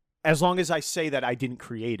 As long as I say that I didn't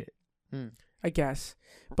create it. I guess.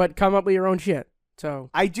 But come up with your own shit. So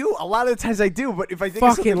I do. A lot of the times I do, but if I think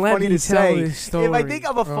of something funny to say, if I think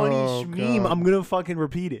of a funny meme, I'm going to fucking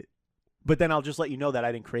repeat it. But then I'll just let you know that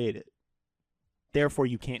I didn't create it. Therefore,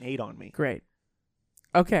 you can't hate on me. Great.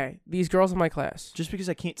 Okay, these girls in my class. Just because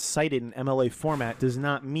I can't cite it in MLA format does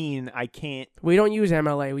not mean I can't. We don't use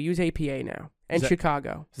MLA. We use APA now. And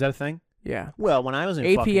Chicago. Is that a thing? Yeah. Well, when I was in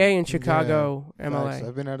APA in Chicago, MLA. Facts.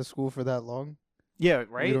 I've been out of school for that long. Yeah,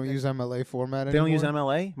 right? We don't use MLA format anymore. They don't use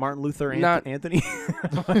MLA? Martin Luther Anthony?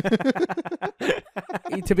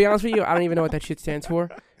 To be honest with you, I don't even know what that shit stands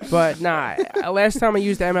for. But nah, last time I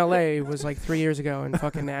used MLA was like 3 years ago in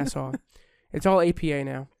fucking Nassau. It's all APA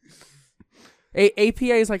now.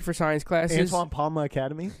 APA is like for science classes. Antoine Palma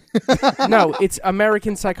Academy? No, it's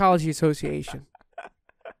American Psychology Association.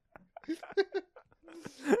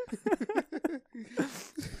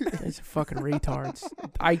 It's fucking retards.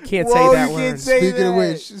 I can't say Whoa, that you word. can't say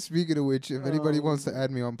Speaking of which, if anybody wants to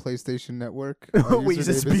add me on PlayStation Network, Wait, you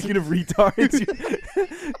said speaking of retards?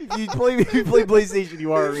 if you play PlayStation,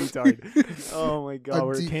 you are a retard. Oh my god,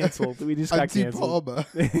 we're canceled. We just got canceled. Palma.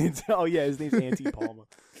 Oh yeah, his name's Auntie Palma.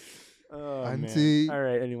 Oh, Auntie. man. All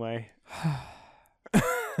right, anyway.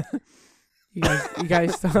 You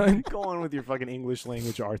guys done? Go on with your fucking English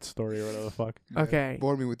language arts story or whatever the fuck. Okay.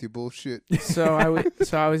 Bore me with your bullshit. So I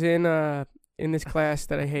was in this class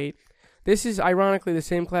that I hate. This is ironically the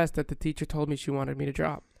same class that the teacher told me she wanted me to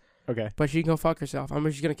drop. Okay. But she can go fuck herself. I'm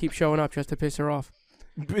just gonna keep showing up just to piss her off.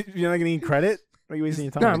 But you're not gonna need credit? Or are you wasting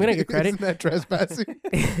your time? No, I'm gonna get credit. Isn't that trespassing?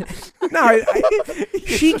 No,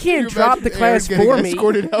 she can't drop the class for me.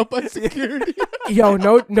 Escorted out by security. Yo,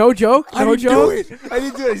 no joke. No joke. I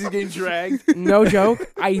didn't do it. He's getting dragged. No joke.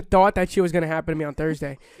 I thought that shit was gonna happen to me on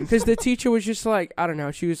Thursday because the teacher was just like, I don't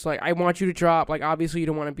know. She was like, I want you to drop. Like, obviously you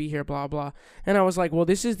don't want to be here. Blah blah. And I was like, well,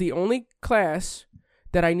 this is the only class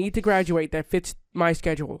that I need to graduate that fits my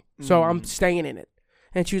schedule, so I'm staying in it.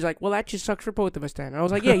 And she was like, well, that just sucks for both of us then. And I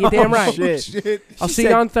was like, yeah, you're damn right. Shit. I'll see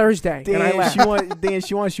you on Thursday. And I left.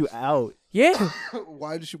 She wants you out. Yeah.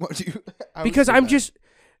 Why does she want you? Because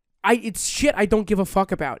it's shit I don't give a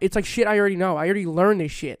fuck about. It's like shit I already know. I already learned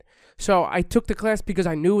this shit. So I took the class because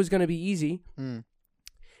I knew it was going to be easy.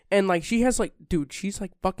 And like she has like, dude, she's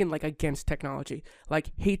like fucking like against technology.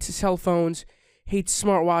 Like hates cell phones, hates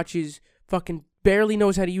smartwatches, fucking barely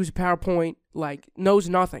knows how to use a PowerPoint, like knows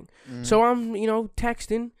nothing. So I'm,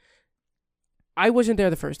 texting. I wasn't there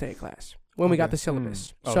the first day of class when we got the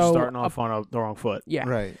syllabus. So starting off on the wrong foot. Yeah.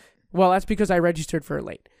 Right. Well, that's because I registered for it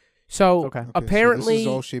late. So Okay, apparently, so this is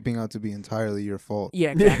all shaping out to be entirely your fault.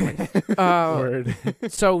 yeah, exactly. Word.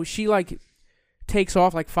 So she like takes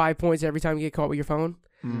off like 5 points every time you get caught with your phone.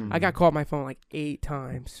 I got caught with my phone like 8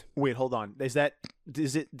 times. Wait, hold on. Does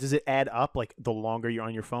it add up like the longer you're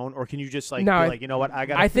on your phone, or can you just like No, be like, you know what?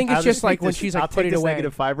 I think it's just like when she's like, I'll put take it this away.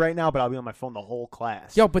 -5 right now, but I'll be on my phone the whole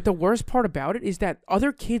class. Yo, but the worst part about it is that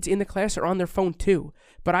other kids in the class are on their phone too.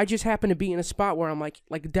 But I just happen to be in a spot where I'm like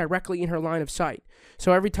directly in her line of sight.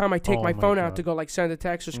 So every time I take my phone out to go like send a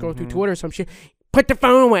text or scroll through Twitter or some shit, put the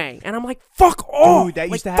phone away. And I'm like, fuck off. Dude, that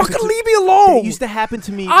used like, to happen fucking to- leave me alone. It used to happen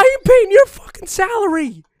to me. I ain't paying your fucking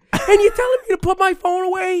salary. And you're telling me to put my phone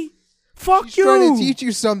away? Fuck She's you. trying to teach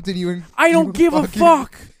you something. I don't give a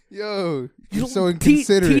fuck. Yo, you're You so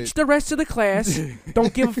inconsiderate. Teach the rest of the class.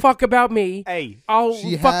 Don't give a fuck about me. Hey, I'll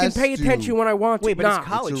She fucking has pay to. attention when I want to. wait, but Nah. it's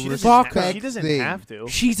college. It's She a doesn't, respect she doesn't thing. have to.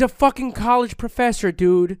 She's a fucking college professor,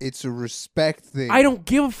 dude. It's a respect thing. I don't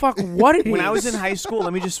give a fuck what it is. When I was in high school,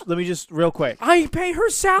 let me just real quick. I pay her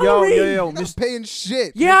salary. Yo, I'm not paying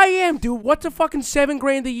shit. Yeah, I am, dude. What's a fucking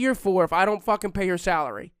 $7,000 a year for if I don't fucking pay her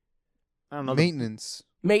salary? I don't know. Maintenance.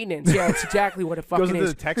 Maintenance. Yeah, that's exactly what it Goes fucking into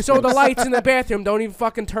is. the textbooks. So the lights in the bathroom don't even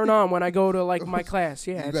fucking turn on when I go to like my class.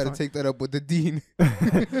 Yeah, You it's got to fine. take that up with the dean.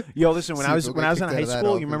 Yo, listen. When See I if was we'll in get high kicked out of that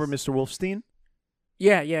school, you remember office. Mr. Wolfstein?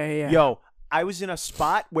 Yeah. Yo, I was in a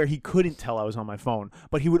spot where he couldn't tell I was on my phone,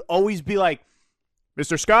 but he would always be like,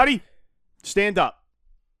 "Mr. Scotty, stand up,"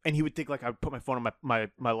 and he would think like I would put my phone on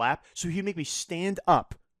my lap, so he'd make me stand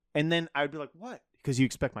up, and then I would be like, "What?" Because you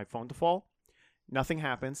expect my phone to fall. Nothing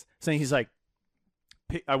happens. So he's like,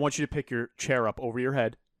 I want you to pick your chair up over your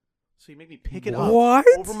head. So he made me pick it up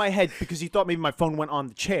over my head because he thought maybe my phone went on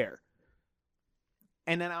the chair.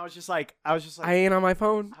 And then I was just like, I ain't on my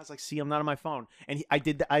phone. I was like, see, I'm not on my phone. And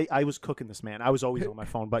I was cooking this man. I was always on my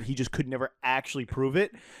phone, but he just could never actually prove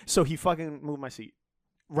it. So he fucking moved my seat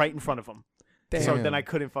right in front of him. Damn. So then I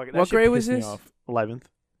couldn't fucking. What grade was this? 11th.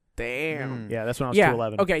 Damn. Yeah, that's when I was Yeah.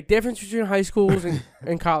 11. Okay. Difference between high schools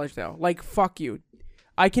and college though. Like, fuck you.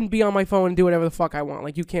 I can be on my phone and do whatever the fuck I want.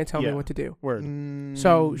 Like, you can't tell me Yeah. what to do. Word.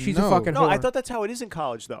 So she's a fucking No, I whore. thought that's how it is in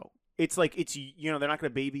college, though. It's like they're not gonna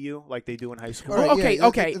baby you like they do in high school. All right, Okay, yeah,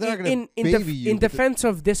 okay. they're not gonna In baby you, but defense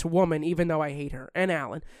of this woman, even though I hate her and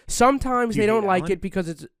Alan, sometimes Do you they don't hate like Alan? it because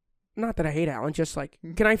it's not that I hate Alan. Just like,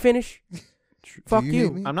 can I finish? Fuck you you.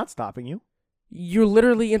 hate me? I'm not stopping you. You're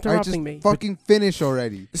literally I just interrupting me. fucking finish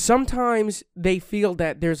already. Sometimes they feel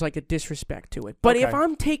that there's like a disrespect to it. But if Okay.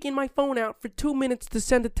 I'm taking my phone out for 2 minutes to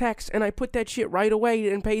send a text and I put that shit right away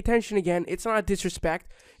and pay attention again, it's not a disrespect.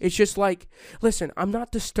 It's just like, listen, I'm not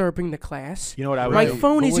disturbing the class. You know what I would My do?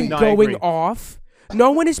 phone But isn't wait. No, I going agree. off.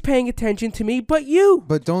 No one is paying attention to me but you.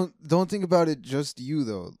 But don't think about it just you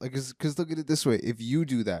though. Like, because look at it this way: if you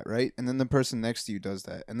do that, right, and then the person next to you does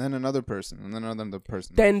that, and then another person, and then another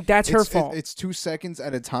person, Then that's her fault. It's 2 seconds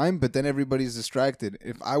at a time, but then everybody's distracted.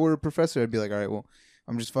 If I were a professor, I'd be like, all right, well,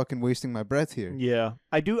 I'm just fucking wasting my breath here. Yeah,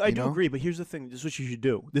 I do know? agree. But here's the thing: this is what you should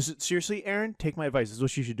do. This is seriously, Aaron. Take my advice. This is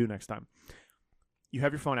what you should do next time. You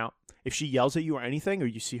have your phone out. If she yells at you or anything, or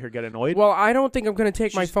you see her get annoyed, Well, I don't think I'm going to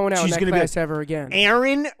take my phone out in she's that gonna be class ever again.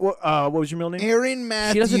 Aaron, what was your middle name? Aaron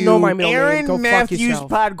Matthews. She doesn't know my middle name. Aaron Go fuck Matthews yourself.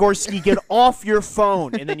 Podgorski, get off your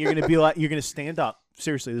phone, and then you're gonna be like, you're gonna stand up.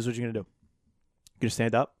 Seriously, this is what you're gonna do. You're gonna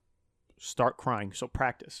stand up, start crying. So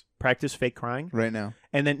practice fake crying right now.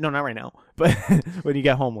 and then no, not right now, but when you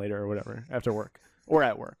get home later or whatever, after work or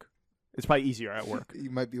at work. It's probably easier at work. You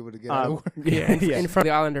might be able to get out of work. Yeah, in front of the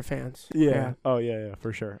Islander fans. Yeah. Oh yeah,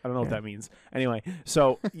 for sure. I don't know what that means. Anyway,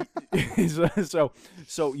 so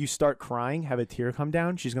so you start crying, have a tear come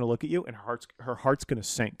down. She's gonna look at you, and her heart's gonna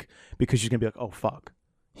sink because she's gonna be like, "Oh fuck,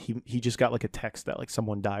 he just got like a text that like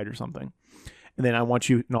someone died or something." And then I want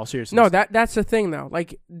you, in all seriousness. No, that's the thing though.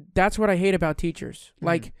 Like that's what I hate about teachers.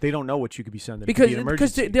 Like they don't know what you could be sending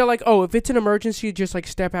because they're like, oh, if it's an emergency, just like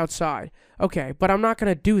step outside. Okay, but I'm not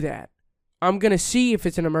gonna do that. I'm going to see if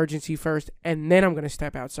it's an emergency first, and then I'm going to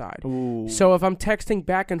step outside. Ooh. So if I'm texting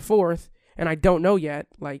back and forth, and I don't know yet,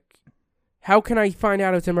 like, how can I find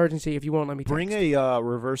out it's an emergency if you won't let me text? Bring a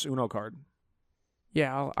reverse Uno card.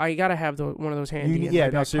 Yeah, I got to have one of those handy. Yeah,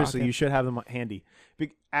 no, seriously, you should have them handy.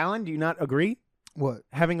 Alan, do you not agree? What?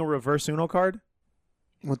 Having a reverse Uno card?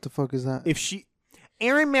 What the fuck is that?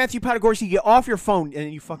 Aaron Matthew Podgorski, get off your phone,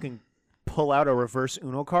 and you fucking pull out a reverse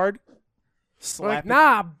Uno card. Like,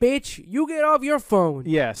 nah, bitch, you get off your phone.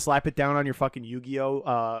 Yeah, slap it down on your fucking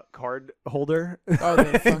Yu-Gi-Oh card holder. Oh,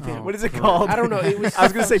 the fucking, what is it called? I don't know. It was I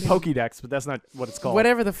was gonna say Pokédex, but that's not what it's called.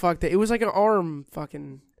 Whatever the fuck it was, like an arm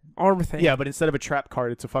thing. Yeah, but instead of a trap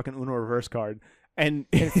card, it's a fucking Uno reverse card, and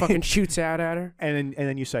it fucking shoots out at her. And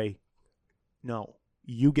then you say, "No,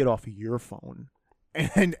 you get off your phone."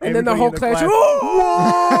 And then the whole class,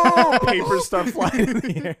 whoa! Papers start flying in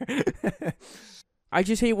the air. I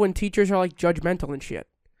just hate when teachers are like judgmental and shit.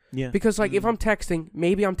 Yeah. Because like if I'm texting,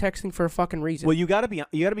 maybe I'm texting for a fucking reason. Well, you gotta be,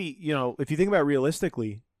 if you think about it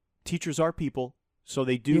realistically, teachers are people, so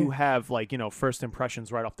they do have like, first impressions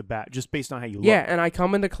right off the bat, just based on how you look. Yeah, and I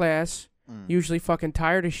come into class, usually fucking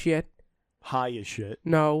tired as shit. High as shit.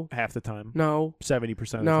 No. Half the time. No. 70% of the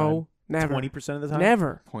time. No. Never. 20% of the time?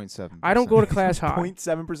 Never. 0.7%. I don't go to class high.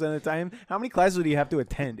 0.7% of the time? How many classes do you have to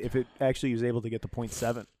attend if it actually is able to get to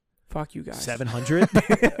 0.7? Fuck you guys. 700?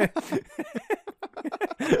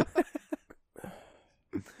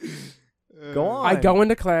 Go on. I go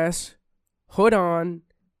into class, hood on,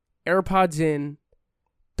 AirPods in,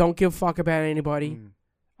 don't give a fuck about anybody.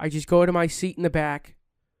 I just go to my seat in the back,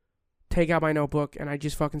 take out my notebook, and I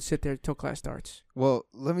just fucking sit there till class starts. Well,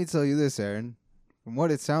 let me tell you this, Aaron. From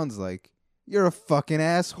what it sounds like, you're a fucking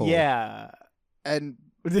asshole. Yeah. And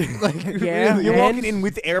like, yeah, you're walking in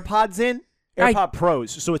with AirPods in? AirPod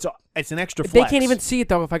Pros, so it's an extra flex. They can't even see it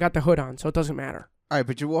though if I got the hood on, so it doesn't matter. All right,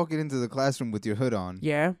 but you're walking into the classroom with your hood on.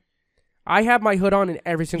 Yeah, I have my hood on in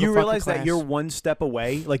every single. You realize class. that you're one step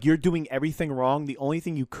away, like you're doing everything wrong. The only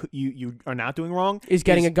thing you are not doing wrong is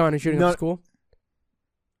getting a gun and shooting up school.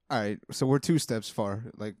 All right, so we're 2 steps far,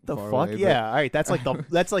 like the far fuck, away, yeah. All right, that's like the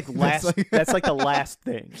that's like the last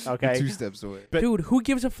thing. Okay, 2 steps away. But, dude, who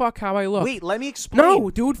gives a fuck how I look? Wait, let me explain.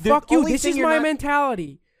 No, dude, fuck you. This is my not...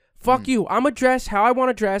 mentality. Fuck you. I'm going to dress how I want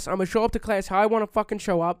to dress. I'm going to show up to class how I want to fucking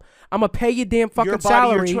show up. I'm going to pay you damn fucking salary.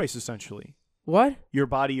 Your body, your choice, essentially. What? Your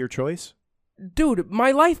body, your choice? Dude,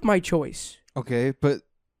 my life, my choice. Okay, but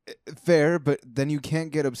fair, but then you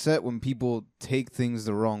can't get upset when people take things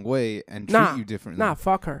the wrong way and treat you differently. Nah,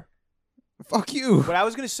 fuck her. Fuck you. What I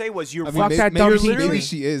was going to say was fuck that dumb teacher. Maybe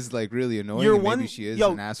she is like really annoying. Maybe she is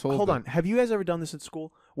an asshole. Hold on. Have you guys ever done this at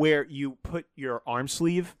school where you put your arm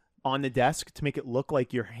sleeve on the desk to make it look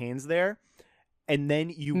like your hands there, and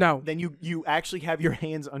then you actually have your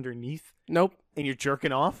hands underneath? Nope. And you're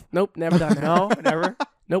jerking off? Nope, never done that. No, never?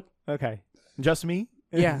 Nope. Okay. Just me?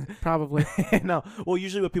 Yeah, probably. No. Well,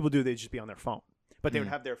 usually what people do, they'd just be on their phone. But they would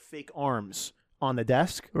have their fake arms on the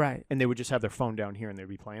desk. Right. And they would just have their phone down here and they'd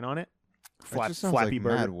be playing on it. That just sounds Flappy like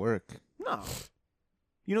Bird. mad work. No.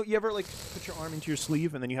 You ever like put your arm into your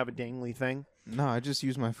sleeve and then you have a dangly thing? No, I just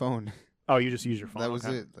use my phone. Oh, you just use your phone. That was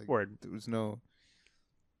it. Like, Word. There was no...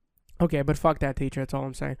 Okay, but fuck that teacher. That's all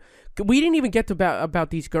I'm saying. We didn't even get to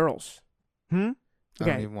about these girls. I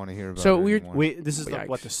Okay. don't even want to hear about So it we're anymore. Wait, this is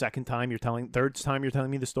third time you're telling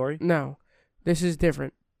me the story? No, this is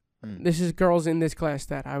different. This is girls in this class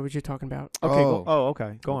that I was just talking about. Okay.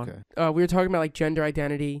 Okay. Go on. We were talking about like gender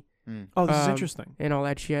identity. Oh, this is interesting. And all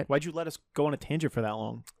that shit. Why'd you let us go on a tangent for that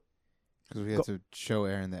long? Because we had to show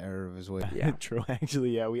Aaron the error of his way. Yeah. True.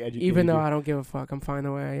 Actually, yeah, we educated Even though you. I don't give a fuck, I'm fine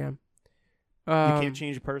the way I am. You can't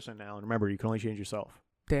change a person now. And remember, you can only change yourself.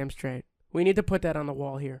 Damn straight. We need to put that on the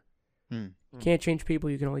wall here. Can't change people.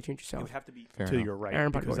 You can only change It yourself. would have to be Fair to enough. your right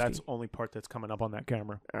Aaron because Podgorski. that's the only part that's coming up on that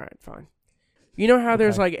camera. All right, fine. You know how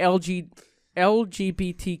there's Okay. like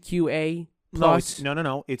LGBTQA plus?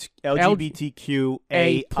 No. It's LGBTQAI.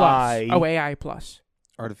 A plus. Oh, AI plus.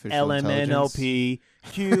 Artificial intelligence. LMNOPQR.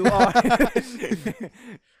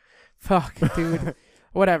 Fuck, dude.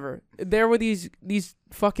 Whatever. There were these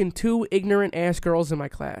fucking 2 ignorant ass girls in my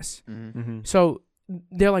class. So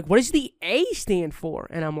they're like, what does the A stand for?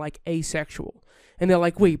 And I'm like, asexual. And they're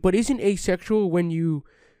like, wait, but isn't asexual when you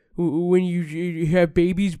have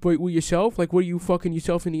babies but with yourself? Like, what are you fucking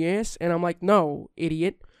yourself in the ass? And I'm like, no,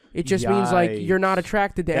 idiot. It just means like you're not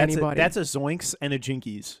attracted to anybody. That's a zoinks and a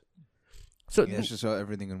jinkies. So Yeah, it's just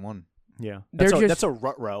everything in one. Yeah. That's a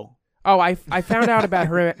rut row. Oh, I found out about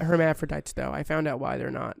hermaphrodites though. I found out why they're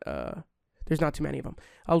not. There's not too many of them.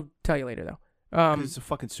 I'll tell you later though. 'Cause it's a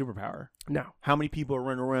fucking superpower. No, How many people are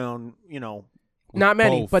running around, not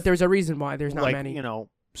many. both. But there's a reason why there's not like, many.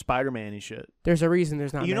 Spider-Man and shit. There's a reason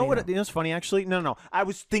there's not. You know many, what? though. You know what's funny, actually? No. I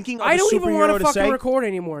was thinking of I a don't even want superhero to to fucking say. record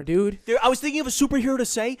anymore, dude. I was thinking of a superhero to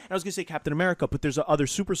say, and I was going to say Captain America, but there's other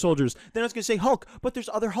super soldiers. Then I was going to say Hulk, but there's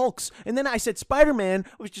other Hulks. And then I said Spider-Man,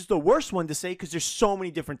 which is the worst one to say because there's so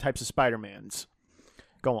many different types of Spider-Mans.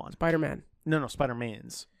 Go on. Spider-Man. No,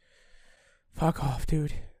 Spider-Mans. Fuck off,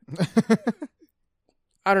 dude.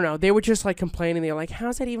 I don't know. They were just like complaining. They were like,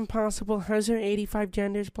 "How's that even possible? How's there 85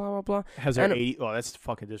 genders? Blah blah blah." Has there And- 80? Oh, that's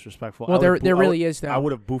fucking disrespectful. Well, there really is though. I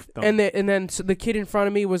would have boofed them. And then so the kid in front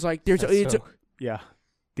of me was like, "There's Yeah,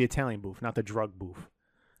 the Italian booth, not the drug booth.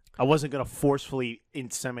 I wasn't gonna forcefully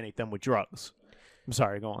inseminate them with drugs. I'm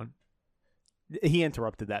sorry. Go on. He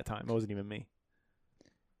interrupted that time. It wasn't even me.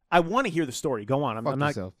 I want to hear the story. Go on. Fuck I'm not.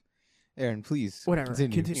 yourself. Aaron, please. Whatever.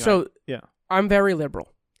 Continue. So yeah. I'm very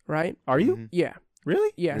liberal, right? Are you Mhm. Yeah,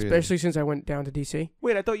 really? yeah. Really? Especially since I went down to DC.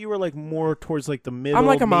 Wait, I thought you were like more towards like the middle. I'm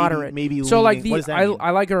like a maybe- moderate. Maybe. So like leaning. What does that I mean?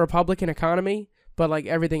 like a Republican economy, but like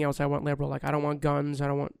everything else I want liberal. Like I don't want guns. I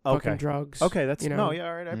don't want fucking Okay. drugs. Okay, that's you know. no. Yeah,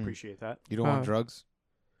 all right. I Mm. appreciate that. You don't want drugs?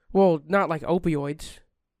 Well, not like opioids,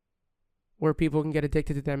 where people can get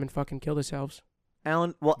addicted to them and fucking kill themselves.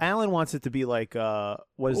 Alan wants it to be like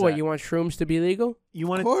what is What, that? you want shrooms to be legal? You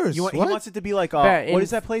want Of course. He What? wants it to be like Bet what in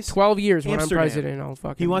is that place? 12 years when Amsterdam. I'm president, I'll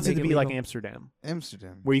fucking. He wants it make to be like legal. Amsterdam,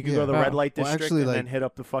 Amsterdam. where you can go to the Oh. red light Well, district actually, and like- then hit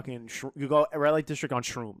up the fucking. You go red light district on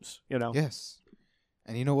shrooms. You know. Yes.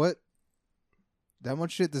 And you know what? That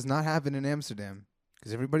much shit does not happen in Amsterdam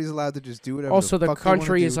because everybody's allowed to just do whatever. Also, the fuck they wanna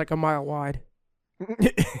country is do. like a mile wide.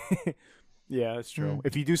 Yeah, that's true. Mm.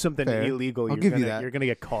 If you do something Fair. illegal, I'll you're give you gonna, that. you're gonna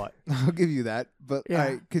get caught. I'll give you that. But Yeah. all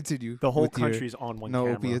right, continue. The whole with your country's on one no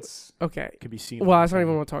camera. opiates. Okay. It could be seen. Well, on that's not even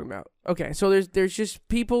camera. what I'm talking about. Okay, so there's just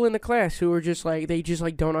people in the class who are just like they just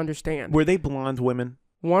like don't understand. Were they blonde women?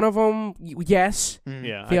 One of them, yes. Mm.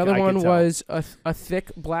 Yeah. The other I one could tell. was a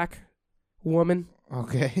thick black woman,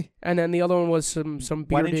 Okay. and then the other one was some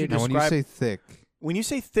Why didn't you bearded. Now, when you Describe- say thick, When you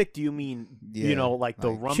say thick, do you mean Yeah, like the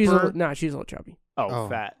like- rumper? She's a little chubby. oh,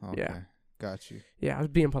 fat. Okay. Yeah. Got you. Yeah, I was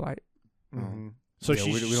being polite. Mhm. So Yeah,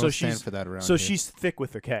 she's we don't so stand she's for that around so here. she's thick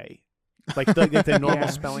with a K, like the normal Yeah.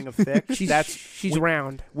 spelling of thick. She's when-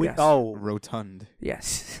 round. Yes. Oh, rotund.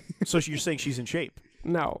 Yes. so you're saying she's in shape?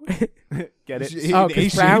 No. Get it? She- Oh, In 'cause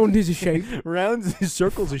shape. round is a shape. Rounds,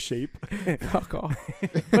 circles of shape. Fuck off.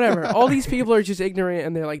 Whatever. All these people are just ignorant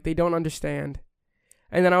and they're like, they don't understand.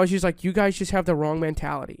 And then I was just like, you guys just have the wrong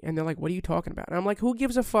mentality. And they're like, what are you talking about? And I'm like, who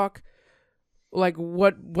gives a fuck? Like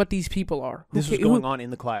what these people are? This was going on in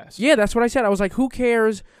the class. Yeah, that's what I said. I was like, who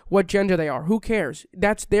cares what gender they are? Who cares?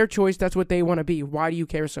 That's their choice. That's what they want to be. Why do you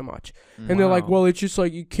care so much? And they're like, Wow. well, it's just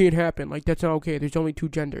like, it can't happen. Like, that's not okay. There's only 2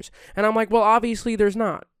 genders. And I'm like, well, obviously there's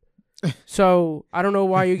not. So I don't know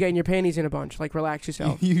why you're getting your panties in a bunch. Like, relax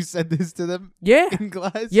yourself. You said this to them Yeah. in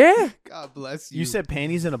class? Yeah. God bless you. You said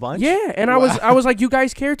panties in a bunch. Yeah, and I was like, you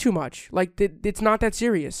guys care too much. Like, it's not that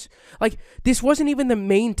serious. Like, this wasn't even the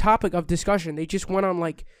main topic of discussion. They just went on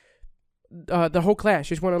like, the whole class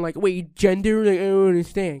just went on like, wait, gender? Like, I don't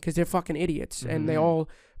understand, because they're fucking idiots, and they Mhm. all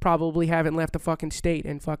probably haven't left the fucking state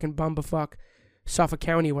and fucking bumbafuck Suffolk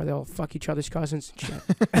County where they'll fuck each other's cousins and shit.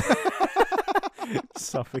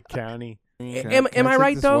 Suffolk County. Am I take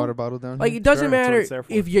right this though? Water bottle down Like, here? it doesn't Sure, that's what matter it's there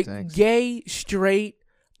for. if you're Thanks. gay, straight,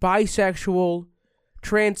 bisexual,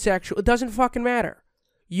 transsexual. It doesn't fucking matter.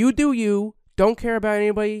 You do you. Don't care about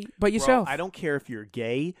anybody but yourself. Bro, I don't care if you're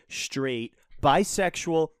gay, straight,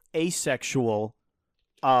 bisexual, asexual.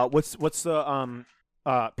 What's the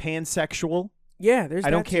pansexual? Yeah, there's. I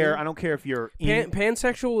don't care. Too. I don't care if you're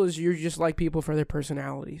pansexual is you're just like people for their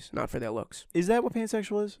personalities, not for their looks. Is that what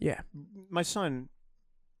pansexual is? Yeah. My son.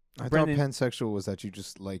 I Brendan, thought pansexual was that you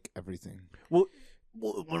just like everything. Well,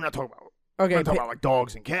 we're not talking about. Okay. We're not talking about like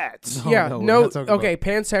dogs and cats. No, yeah. no, we're No. not talking Okay.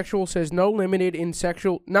 Pansexual says not limited in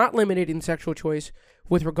sexual choice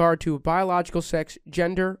with regard to biological sex,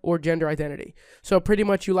 gender, or gender identity. So pretty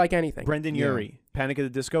much you like anything. Brendan Yeah. Urie, Panic at the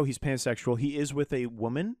Disco. He's pansexual. He is with a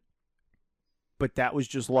woman, but that was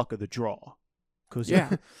just luck of the draw. Yeah.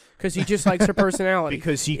 Because he just likes her personality.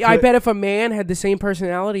 Because he. I bet if a man had the same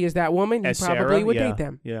personality as that woman, he As probably Sarah? would Yeah. date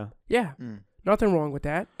them. Yeah. Yeah. Mm. Nothing wrong with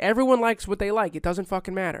that. Everyone likes what they like. It doesn't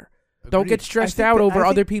fucking matter. Don't get Agreed. stressed I think out that- over I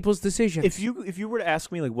other think people's decisions. If you were to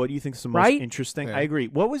ask me like what do you think is the most Right? interesting, Yeah. I agree.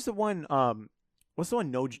 What was the one? What's the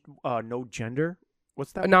one? No gender.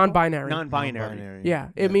 What's that? A non-binary. Non-binary. Yeah,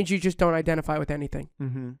 it means you just don't identify with anything.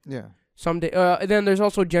 Mm-hmm. Yeah. Someday, then there's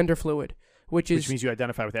also gender fluid, which Which means you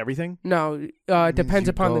identify with everything. no, it means depends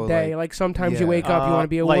you upon the go, day. like- Like sometimes you Yeah. wake up, you want to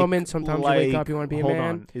be a Like- woman. Sometimes you wake up, you want to be a hold man.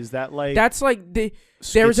 on. Is that like That's like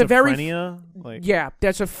there's a very schizophrenia? Like yeah,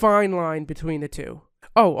 that's a fine line between the two.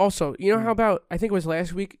 Oh, also, you know how Mm. about I think it was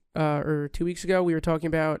last week or 2 weeks ago we were talking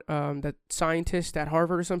about that scientist at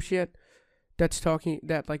Harvard or some shit that's talking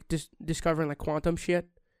that like discovering like quantum shit.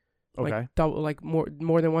 okay. Like double, like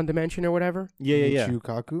more than one dimension or whatever. Yeah.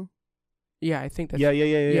 Chukaku? Yeah, I think that's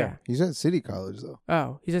Yeah. He's at City College though.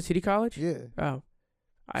 Oh, he's at City College? Yeah. Oh.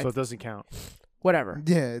 So it doesn't count. Whatever.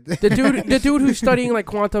 Yeah. The dude who's studying like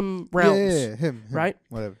quantum realms. Yeah, him. Right?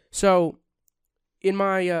 Whatever. So in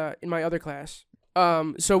my other class,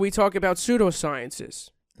 so we talk about pseudosciences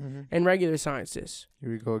Mm-hmm. and regular sciences. Here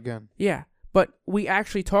we go again. Yeah. But we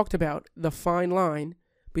actually talked about the fine line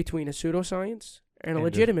between a pseudoscience and a And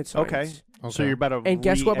legitimate okay. science. Okay. So you're about to And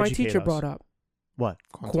guess what my re-educate teacher us. brought up? What?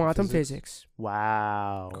 Quantum physics.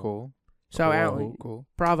 Wow. Cool. So cool, Alan, cool.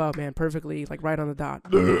 bravo, man, perfectly like right on the dot.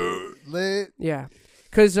 Lit. Yeah,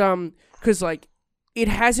 cause like it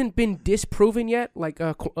hasn't been disproven yet, like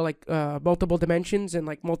multiple dimensions and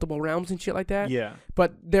like multiple realms and shit like that. Yeah.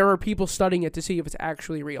 But there are people studying it to see if it's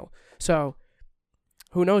actually real. So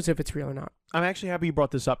who knows if it's real or not? I'm actually happy you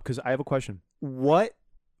brought this up because I have a question. What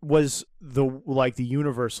was the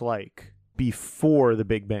universe like before the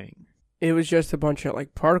Big Bang? It was just a bunch of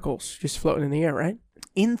like particles just floating in the air, right?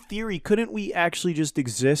 In theory, couldn't we actually just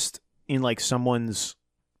exist in like someone's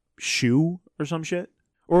shoe or some shit?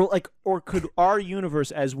 Or could our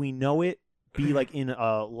universe as we know it be like in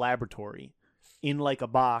a laboratory, in like a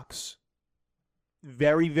box,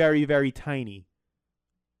 very, very, very tiny,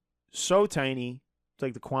 so tiny, it's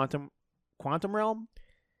like the quantum realm?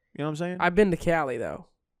 You know what I'm saying? I've been to Cali though.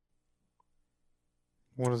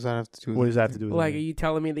 What does that have to do with What does that have to do with Like, it? are you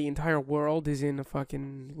telling me the entire world is in a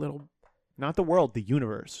fucking little Not the world, the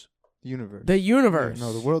universe. universe? the universe?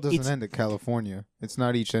 No, the world doesn't It's- end at California. It's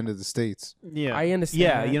not each end of the states. Yeah. I understand.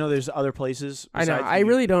 Yeah, that. you know, there's other places. I know. besides I the-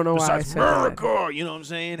 really don't know why I besides said that. America, you know what I'm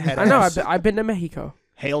saying? Head I know. ass. I've been to Mexico.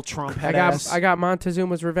 Hail Trump. I Head got ass. I got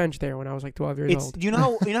Montezuma's revenge there when I was like 12 years It's old. you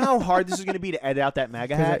know how hard this is gonna be to edit out that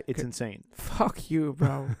MAGA 'Cause hat. I- It's insane. Fuck you,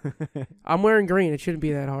 bro. I'm wearing green. It shouldn't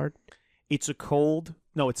be that hard. It's a cold.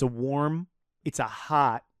 No, it's a warm. It's a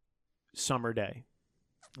hot summer day.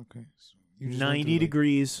 Okay. So you just went 90 through, like-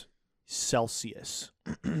 degrees Celsius.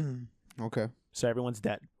 Okay. So everyone's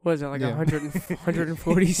dead. What is that, like Yeah.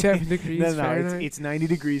 147 degrees No, Fahrenheit? it's 90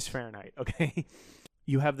 degrees Fahrenheit. Okay.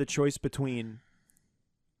 You have the choice between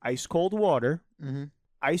ice cold water, Mm-hmm.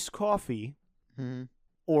 iced coffee, Mm-hmm.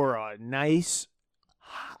 or a nice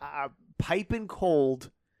piping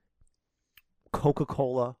cold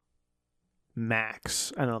Coca-Cola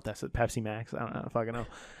Max. I don't know if that's a Pepsi Max. I don't know if I know.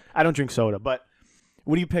 I don't drink soda, but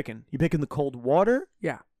what are you picking? You picking the cold water?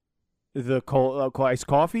 Yeah. The cold iced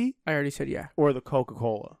coffee I already said yeah. or the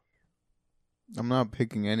Coca-Cola? I'm not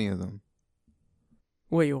picking any of them.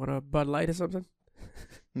 Wait, you want a Bud Light or something?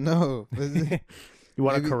 No. You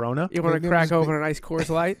want Maybe- a Corona? You want to Maybe I'm crack just open an ice Coors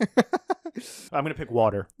Light? I'm going to pick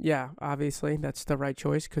water. Yeah, obviously. That's the right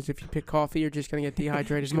choice because if you pick coffee, you're just going to get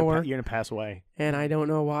dehydrated You're more. going to pass away. And I don't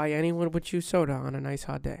know why anyone would choose soda on a nice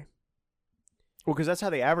hot day. Well, because that's how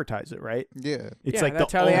they advertise it, right? Yeah. It's Yeah, like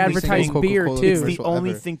that's the how they only advertise thing, beer, Coca-Cola too. It's the commercial only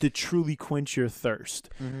ever. thing to truly quench your thirst.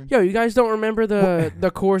 Mm-hmm. Yo, you guys don't remember the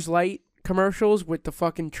Coors Light commercials with the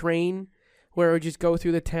fucking train where it would just go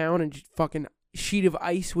through the town and just fucking sheet of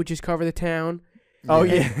ice would just cover the town? Oh,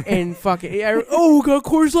 yeah. And fucking, oh, we got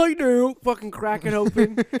Coors Light now. Fucking crack it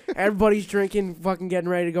open. Everybody's drinking, fucking getting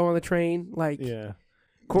ready to go on the train. Like, Yeah.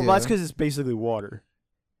 Well, that's because it's basically water.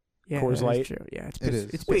 Yeah, Coors that is Light? true. Yeah, It is.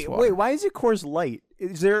 It's Wait, why is it Coors Light?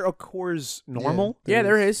 Is there a Coors Normal? Yeah,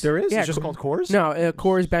 there is. There is? Yeah, It's just called Coors? No,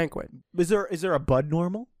 Coors Banquet. Is there a Bud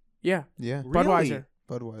Normal? Yeah, Yeah. Really? Budweiser.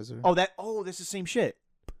 Budweiser. That's the same shit.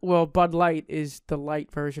 Well, Bud Light is the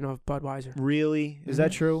light version of Budweiser. Really? Is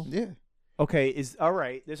that true? Yeah. Okay, all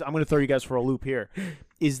right. I'm going to throw you guys for a loop here.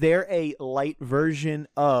 Is there a light version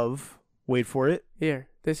of, wait for it. Here,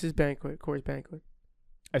 this is Banquet, Coors Banquet.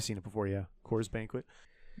 I've seen it before, yeah. Coors Banquet.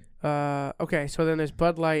 Okay, so then there's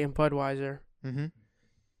Bud Light and Budweiser. Mm-hmm.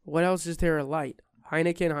 What else is there a light?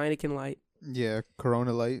 Heineken Light. Yeah,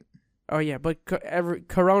 Corona Light. Oh yeah, but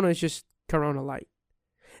Corona is just Corona Light.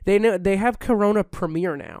 They have Corona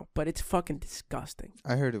Premier now, but it's fucking disgusting.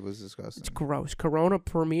 I heard it was disgusting. It's gross. Corona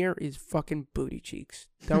Premier is fucking booty cheeks.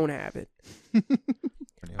 Don't have it.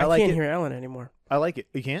 I like can't it. hear Ellen anymore. I like it.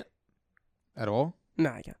 You can't? At all? No,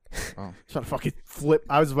 I can't. Oh. Just want to fucking flip.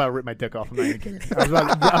 I was about to rip my dick off. I'm not even kidding. I was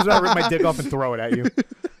about to rip my dick off and throw it at you.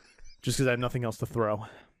 Just because I have nothing else to throw.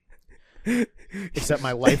 Except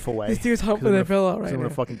my life away. This dude's humping the pillow right I'm now.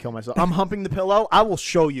 gonna fucking kill myself. I'm humping the pillow. I will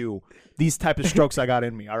show you these type of strokes I got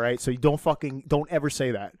in me. All right, so you don't ever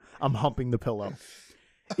say that. I'm humping the pillow.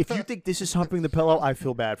 If you think this is humping the pillow, I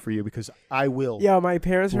feel bad for you because I will. Yeah, my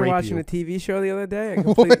parents were Rape watching you. a TV show the other day.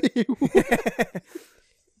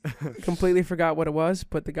 I completely forgot what it was,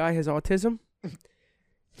 but the guy has autism.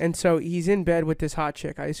 And so he's in bed with this hot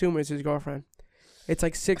chick. I assume it's his girlfriend. It's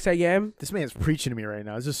like 6 a.m. This man's preaching to me right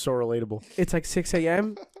now. This is so relatable. It's like 6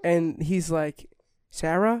 a.m. And he's like,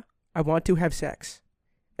 Sarah, I want to have sex.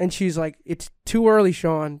 And she's like, it's too early,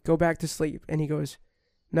 Sean. Go back to sleep. And he goes,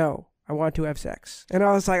 no, I want to have sex. And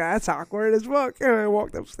I was like, that's awkward as fuck. And I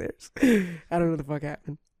walked upstairs. I don't know what the fuck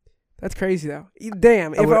happened. That's crazy, though.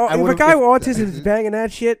 Damn. If a guy with autism is banging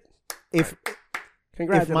that shit,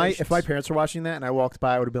 congratulations. If my parents were watching that and I walked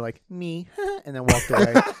by, I would have been like, me, and then walked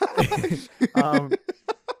away.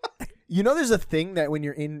 You know, there's a thing that when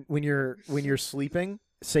you're sleeping,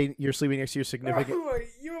 say you're sleeping next to your significant.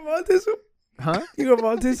 You have autism? Huh? You have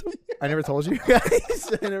autism? I never told you guys.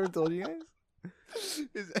 I never told you guys.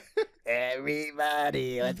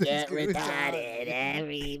 Everybody, let's get retarded.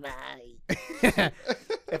 Everybody.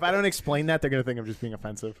 If I don't explain that, they're gonna think I'm just being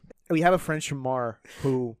offensive. We have a friend Shamar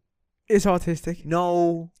who Is autistic.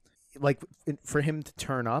 like for him to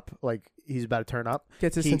turn up, like he's about to turn up,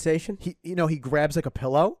 Gets a sensation. He grabs like a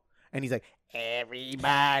pillow and he's like,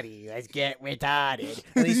 Everybody, let's get retarded.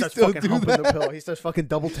 and he starts fucking humping the pillow. He starts fucking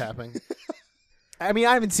double tapping. I mean,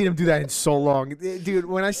 I haven't seen him do that in so long, dude.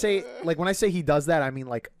 When I say he does that, I mean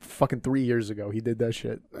like fucking 3 years ago he did that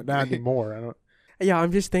shit. Not anymore. I don't. Yeah,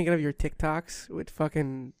 I'm just thinking of your TikToks with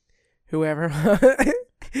fucking whoever.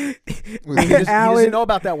 He doesn't know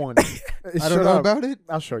about that one. I don't know about it.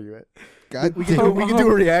 I'll show you it. God We damn. can do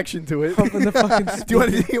a reaction to it. Humping the fucking Do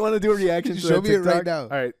you want to do a reaction to Show that me it right TikTok? now.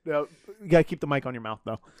 All right. You gotta keep the mic on your mouth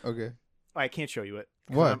though. Okay. I can't show you it.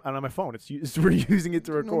 What? I'm on my phone. We're using it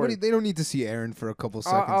to record. They don't need to see Aaron for a couple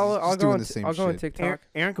seconds. I'll He's just go doing on. the same I'll go on shit. TikTok.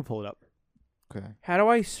 Aaron can pull it up. Okay. How do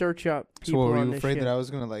I search up So people were on you this afraid shit? that I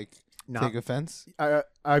was gonna like take offense? I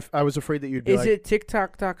was afraid that you'd be Is like, it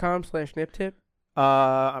TikTok.com/niptip?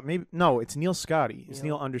 maybe no. It's Neil Scotty. It's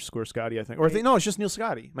Neil _ Scotty, I think. Or no, it's just Neil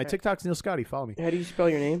Scotty. My TikTok's Neil Scotty. Follow me. How do you spell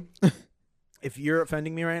your name? If you're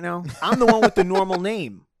offending me right now, I'm the one with the normal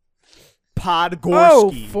name. Oh,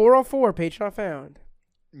 Podgorski. 404. Page not found.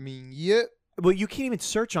 I mean, yeah. Well, you can't even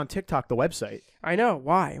search on TikTok the website. I know.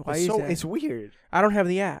 Why? Why is that? It's weird. I don't have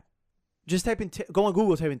the app. Just type in go on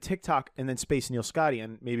Google, type in TikTok, and then space Neil Scotty,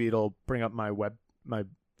 and maybe it'll bring up my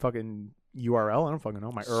fucking URL. I don't fucking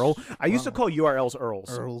know, my URL. I used to call URLs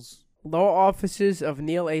Earls. Earls. Law offices of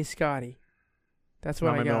Neil A. Scotty. That's what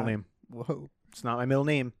Not I my got. middle name. Whoa. It's not my middle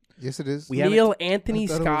name. Yes, it is. Neil Anthony I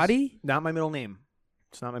thought it was- Scotty. Not my middle name.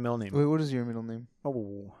 It's not my middle name. Wait, what is your middle name?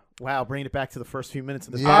 Oh, wow. Bringing it back to the first few minutes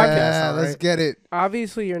of this Yeah, podcast. All let's right. get it.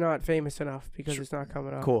 Obviously, you're not famous enough because it's not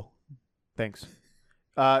coming up. Cool. Thanks.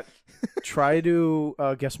 Try to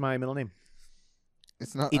guess my middle name.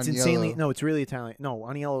 It's not. It's Aniello. insanely. No, it's really Italian. No,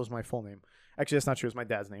 Aniello is my full name. Actually, that's not true. It's my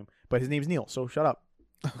dad's name. But his name's Neil, so shut up.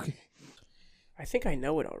 Okay. I think I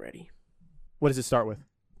know it already. What does it start with?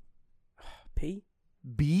 P.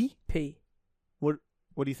 B? P.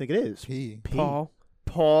 What do you think it is? P. Paul.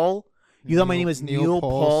 Paul? You thought my name was Neil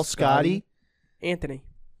Paul Scotty? Anthony.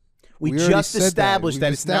 We already just said that. established We've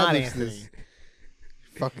that it's not established Anthony. this.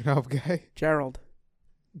 Fucking up, guy. Gerald.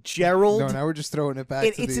 Gerald? No, now we're just throwing it back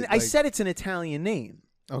to the... I said it's an Italian name.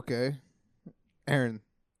 Okay. Aaron,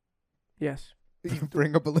 Yes.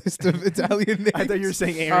 bring up a list of Italian names. I thought you were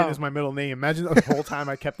saying Aaron Oh. is my middle name. Imagine the whole time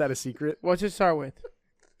I kept that a secret. What's it start with?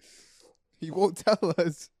 He won't tell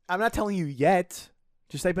us. I'm not telling you yet.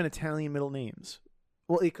 Just type in Italian middle names.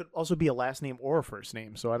 Well, it could also be a last name or a first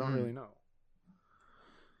name, so I don't really know.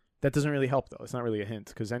 That doesn't really help, though. It's not really a hint,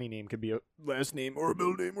 because any name could be a last name or a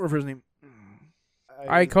middle name or a first name.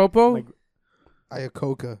 Icopo,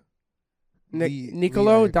 Iacocca.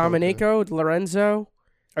 Nicolo, Domenico, Lorenzo, All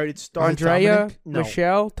right, it starts. Andrea, Dominic? No.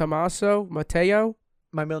 Michelle, Tommaso, Matteo.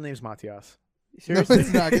 My middle name's Matias. No, Seriously?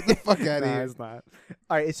 it's not. Get the fuck out of Nah, here. it's not.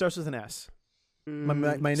 All right, it starts with an S. My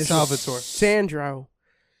initial. Salvatore. Sandro,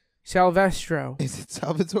 Salvestro, Is it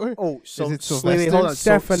Salvatore? Oh, so Is it wait, hold on.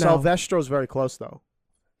 Stefano. Silvestro's very close, though.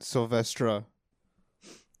 Sylvestra.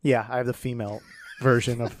 Yeah, I have the female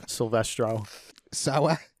version of Silvestro.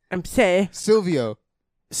 Sawa. I'm say. Silvio.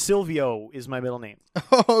 Silvio is my middle name.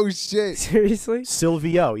 Oh, shit. Seriously?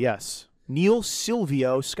 Silvio, yes. Neil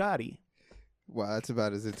Silvio Scotti. Wow, that's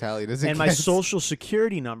about as Italian as it And gets. my social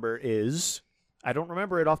security number is, I don't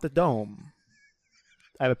remember it off the dome.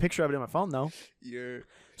 I have a picture of it in my phone, though. Your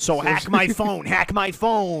So hack my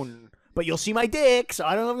phone. But you'll see my dick, so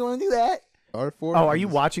I don't know if you want to do that. R4. Oh, are you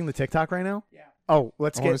watching the TikTok right now? Yeah. Oh,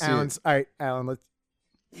 let's I wanna get see Alan's. All right, Alan, let's.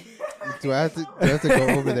 Do I have to go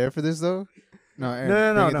over there for this, though? No,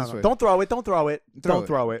 Aaron, No. bring it this way. Don't throw it. Don't throw it. Throw Don't it.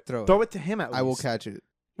 throw it. Throw it. Throw it to him at least. I will catch it.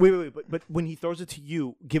 Wait. But when he throws it to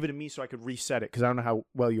you, give it to me so I could reset it because I don't know how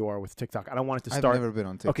well you are with TikTok. I don't want it to start. I've never been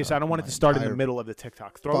on TikTok. Okay, so I don't want it my to start in the entire middle of the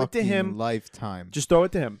TikTok. Throw it to him. fucking Lifetime. Just throw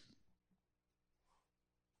it to him.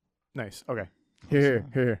 Nice. Okay.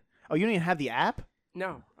 Here. Oh, you don't even have the app?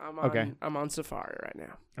 No, I'm on Safari right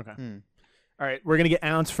now. Okay. Hmm. All right, we're gonna get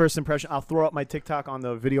Alan's first impression. I'll throw up my TikTok on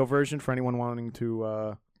the video version for anyone wanting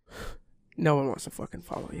to. No one wants to fucking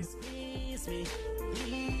follow you.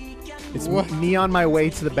 It's What? me on my way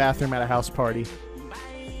to the bathroom at a house party.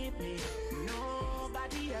 I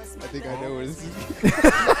think I know where this is.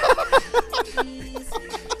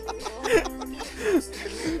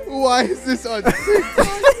 Why is this on TikTok?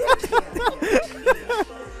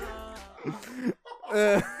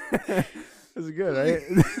 This is good, right?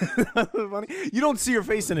 That's funny. You don't see your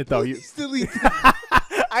face in it though. You, Please delete.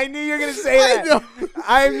 I knew you were gonna say I that. know.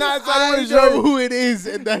 I'm not. I I know who it is,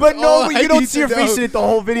 and that's But all no, I you don't need see to your face know. in it the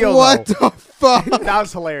whole video. What though. the fuck? That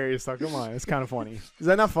was hilarious though. Come on, it's kind of funny. Is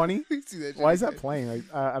that not funny? See that Why is shit? that playing? Like,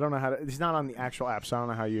 I don't know how to. It's not on the actual app, so I don't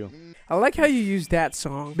know how you. I like how you use that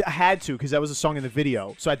song. I had to because that was a song in the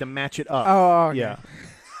video, so I had to match it up. Oh, okay. Yeah.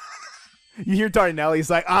 You hear Darnell? He's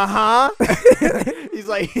like,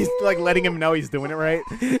 he's like letting him know he's doing it right.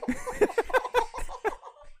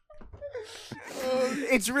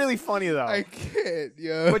 It's really funny though. I can't,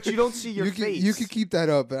 yo. But you don't see your face. You can keep that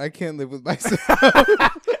up, but I can't live with myself.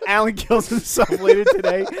 Alan kills himself later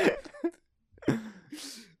today.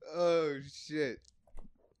 Oh shit.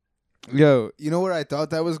 Yo, you know where I thought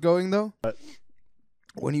that was going though? What?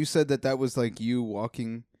 When you said that was like you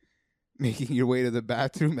walking, making your way to the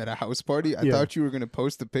bathroom at a house party, I Yeah. thought you were gonna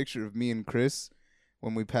post a picture of me and Chris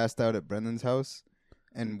when we passed out at Brendan's house,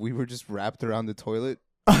 and we were just wrapped around the toilet.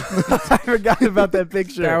 I forgot about that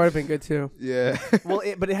picture. That would have been good too. Yeah. Well,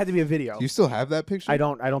 but it had to be a video. You still have that picture? I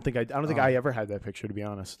don't think Oh. I ever had that picture, to be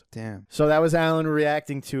honest. Damn. So that was Alan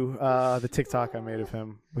reacting to the TikTok I made of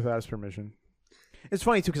him without his permission. It's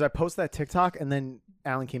funny too because I posted that TikTok and then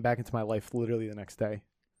Alan came back into my life literally the next day.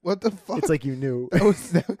 What the fuck? It's like you knew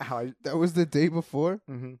That was the day before?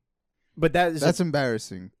 Mm-hmm. But That's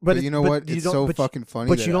embarrassing. but But it's- you know but what? you It's don't- so but fucking funny.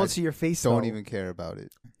 but that you don't I see your face. don't though. even care about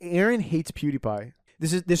it. Aaron hates PewDiePie.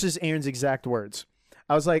 This is Aaron's exact words.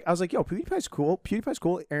 I was like, yo, PewDiePie's cool. PewDiePie's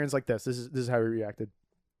cool. Aaron's like this. This is how he reacted.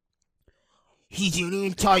 He's an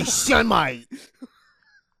anti-Semite.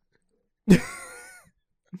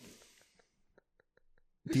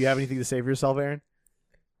 Do you have anything to say for yourself, Aaron?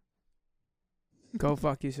 Go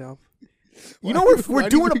fuck yourself. You know Why we're do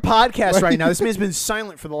doing you- a podcast why right do now. you- This man's been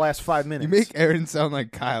silent for the last 5 minutes. You make Aaron sound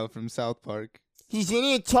like Kyle from South Park. He's an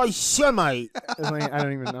anti-Semite. I'm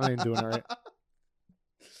not even doing it right.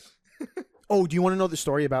 Oh, do you want to know the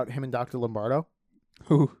story about him and Dr. Lombardo?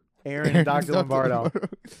 Who? Aaron and Dr. Lombardo.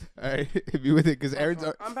 All right, hit me with it, because Aaron's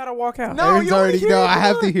I'm about to walk out. No, Aaron's you wanna already. hear No, it? I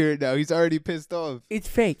have Come to on. hear it now. He's already pissed off. It's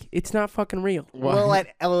fake. It's not fucking real. We'll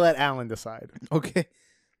let Alan decide. Okay.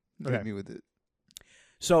 Okay. Hit me with it.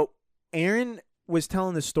 So Aaron was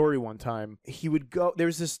telling this story one time. He would go.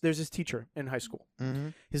 There's this teacher in high school. Mm-hmm.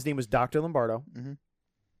 His name was Dr. Lombardo.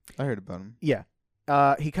 I heard about him. Yeah.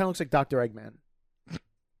 He kind of looks like Dr. Eggman.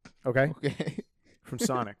 Okay. Okay. From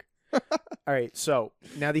Sonic. All right. So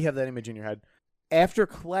now that you have that image in your head, after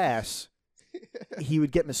class, he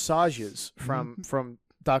would get massages from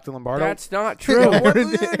Dr. Lombardo. That's not true. Don't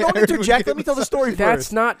Aaron interject. would Let me tell the story That's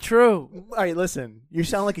first. not true. All right, listen. You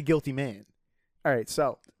sound like a guilty man. All right,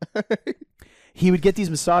 so he would get these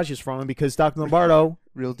massages from him because Dr. Lombardo,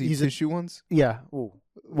 Real deep He's tissue ones. yeah, ooh,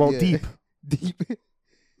 well, Yeah. deep. Deep.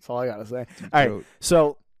 That's all I gotta say. All right, throat.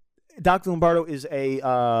 so Dr. Lombardo is a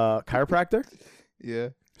chiropractor. Yeah.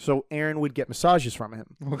 So Aaron would get massages from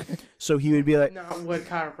him. Okay. So he would be like, Not what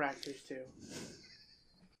chiropractors do.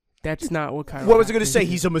 That's not what chiropractors what was I going to say? do.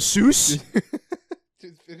 He's a masseuse?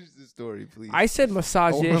 Just finish the story, please. I said I wanna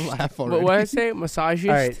massagist. laugh What already. did I say? Massagist?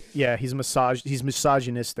 All right. Yeah, he's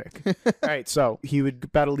misogynistic. All right, so he would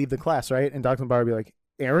about to leave the class, right? And Dr. Lombardo would be like,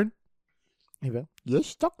 Aaron? He'd be like,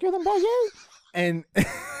 Yes, Dr. Lombardo? and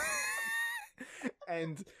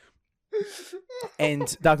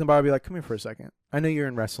and Dr. Lombardo would be like, come here for a second. I know you're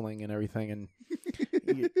in wrestling and everything, and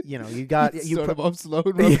you got you Sort put- of up slow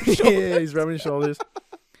and rubbing his shoulders. yeah, he's rubbing his shoulders.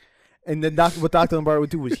 And then what Dr. Lombardo would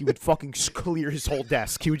do was he would fucking clear his whole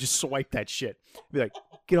desk. He would just swipe that shit. Be like,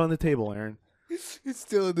 get on the table, Aaron. It's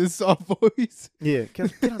still in this soft voice. Yeah,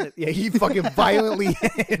 get on the. Yeah, he fucking violently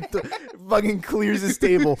fucking clears his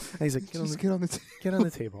table, and he's like, Just get on the table. get on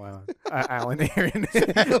the table, Alan, Aaron.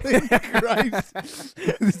 Alan Christ.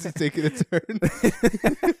 This is taking a turn.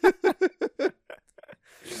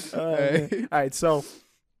 All right, so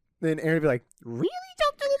then Aaron would be like, really,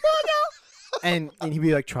 Dr. Lombardo? and he'd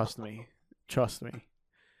be like, trust me.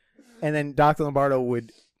 And then Dr. Lombardo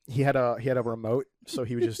he had a remote, so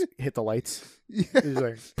he would just hit the lights. Yeah. He was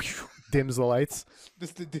like, dims the lights.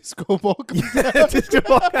 Does the disco ball come Yeah, down? disco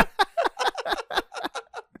ball.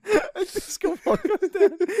 A disco ball goes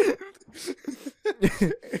down.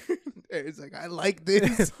 It's like, I like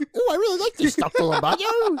this. Oh, I really like this, Dr. Lombardo.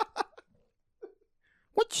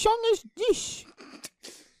 What song is this?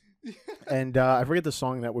 And I forget the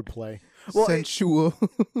song that would play. Well, Sensual.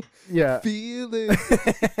 Yeah. Feeling.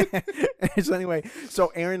 So anyway, so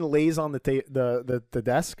Aaron lays on the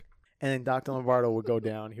desk, and then Dr. Lombardo would go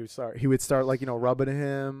down. He would start like rubbing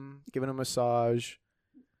him, giving him a massage.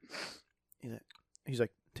 He's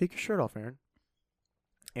like, take your shirt off, Aaron.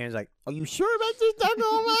 Aaron's like, Are you sure about this, Dr.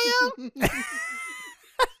 Lombardo?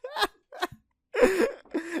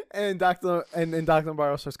 and Dr.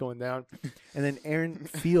 Lombardo starts going down, and then Aaron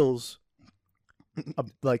feels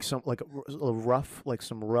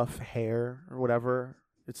some rough hair or whatever.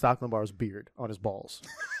 It's Dr. Lombardo's beard on his balls,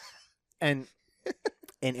 and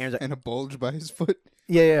Aaron's like, And a bulge by his foot.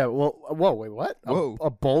 yeah. Well, whoa, wait, what? Whoa. A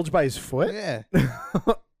bulge by his foot? Yeah.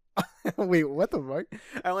 Wait, what the fuck?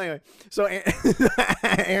 Anyway, so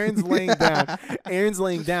Aaron's laying down. Aaron's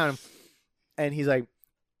laying down, and he's like,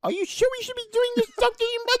 Are you sure we should be doing this, Dr.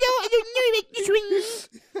 Lombardo? I don't know about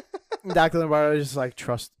this one. Dr. Lombardo is just like,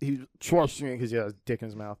 trust me because he has a dick in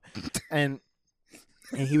his mouth, and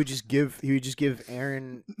he would just give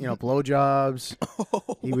Aaron blowjobs.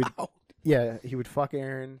 He would he would fuck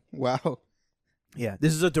Aaron. Wow. Yeah,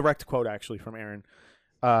 this is a direct quote actually from Aaron,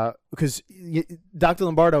 because Dr.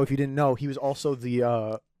 Lombardo, if you didn't know, he was also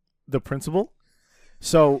the principal.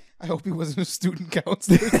 So I hope he wasn't a student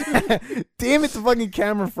counselor. damn it, the fucking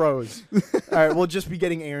camera froze. All right, we'll just be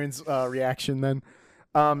getting Aaron's reaction then.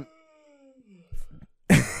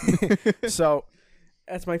 So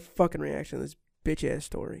That's my fucking reaction to this bitch ass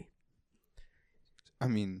story. I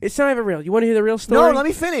mean, It's not even real. You want to hear the real story? no, let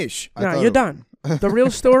me finish. I No, thought you're it- done. The real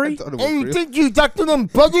story? I thought it was Hey, real. thank you, Dr.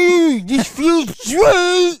 Lombardo. This feels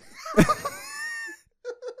great.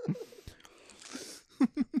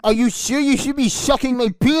 Are you sure you should be sucking my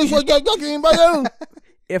penis like that, Dr. Lombardo?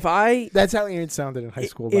 That's how Aaron sounded in high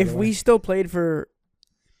school. By if the way. we still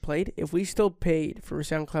if we still paid for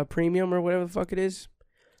SoundCloud Premium or whatever the fuck it is,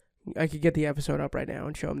 I could get the episode up right now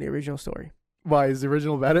and show him the original story. Why is the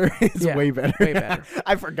original better? It's Yeah, way better. way better.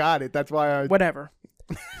 I forgot it. That's why I. Whatever.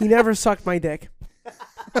 He never sucked my dick.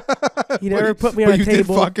 He never put me But on a you did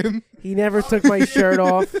table. fuck him. He never took my shirt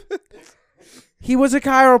off. He was a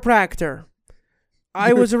chiropractor.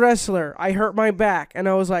 I was a wrestler. I hurt my back. And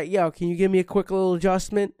I was like, yo, can you give me a quick little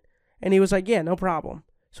adjustment? And he was like, yeah, no problem.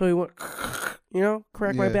 So he went,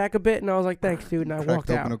 cracked my Yeah. back a bit. And I was like, thanks, dude. And I Cracked walked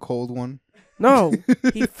open out. a cold one. No.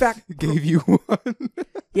 He Gave you one.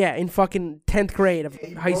 Yeah, in fucking 10th grade of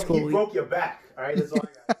high school. your back. All right, that's all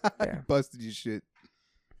I got. Yeah. Busted you shit.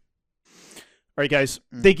 All right, guys.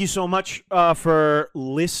 Thank you so much for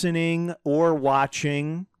listening or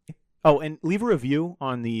watching. Oh, and leave a review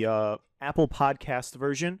on the Apple Podcast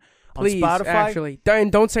version. Please, on Spotify. actually. And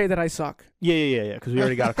don't say that I suck. Yeah. Because we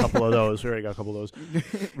already got a couple of those. Even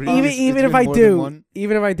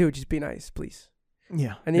if I do, just be nice, please.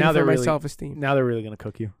 Yeah. I need it for my self-esteem. Now they're really gonna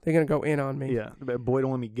cook you. They're gonna go in on me. Yeah. Boy,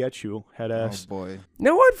 don't let me get you, head ass. Oh boy.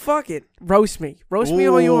 No what? Fuck it. Roast me. Roast me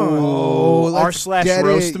all you want. Oh,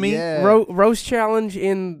 r/roast me. Yeah. Roast challenge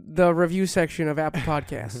in the review section of Apple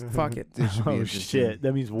Podcasts. Fuck it. This should be Oh interesting. shit,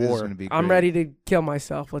 that means This is war. gonna be I'm great. ready to kill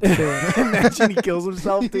myself. Let's do it. Imagine he kills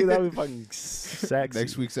himself, dude. That would be fucking sexy.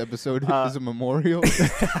 Next week's episode Uh, is a memorial.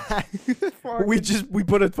 we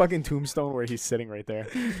put a fucking tombstone where he's sitting right there.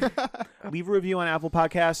 Leave a review on Apple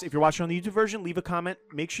Podcasts. If you're watching on the YouTube version, leave a comment.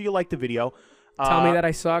 Make sure you like the video. Tell me that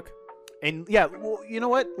I suck. And yeah, well, you know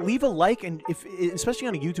what? Leave a like, and if especially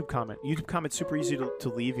on a YouTube comment. YouTube comment's super easy to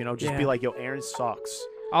leave. You know, just be Yeah. like, "Yo, Aaron sucks."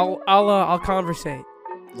 I'll conversate.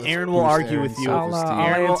 Let's Aaron will boost argue Aaron's with you. self-esteem. I'll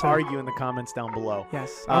Aaron will answer. argue in the comments down below.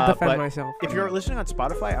 Yes, I'll defend but myself. If you're listening on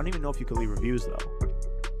Spotify, I don't even know if you could leave reviews though.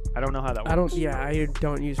 I don't know how that works. I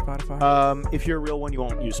don't use Spotify. If you're a real one, you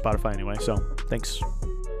won't use Spotify anyway. So thanks.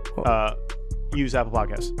 Use Apple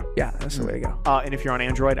Podcasts. Yeah, that's the way to go. And if you're on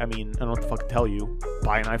Android, I mean, I don't know what the fuck to tell you.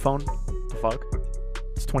 Buy an iPhone. The fuck?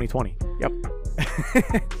 It's 2020. Yep.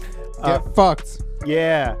 Get fucked.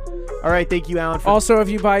 Yeah. All right. Thank you, Alan. For Also, if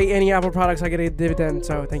you buy any Apple products, I get a dividend.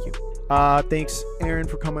 So thank you. thanks, Aaron,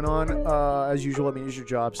 for coming on. As usual, I mean, it's your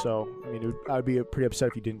job, so I mean, I'd be pretty upset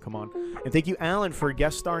if you didn't come on. And thank you, Alan, for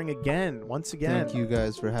guest starring again, once again. Thank you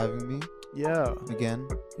guys for having me Yeah. again.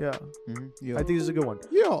 Yeah. Yeah. I think this is a good one.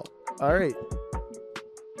 Yeah. All right.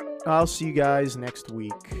 I'll see you guys next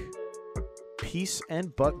week. Peace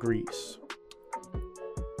and butt grease.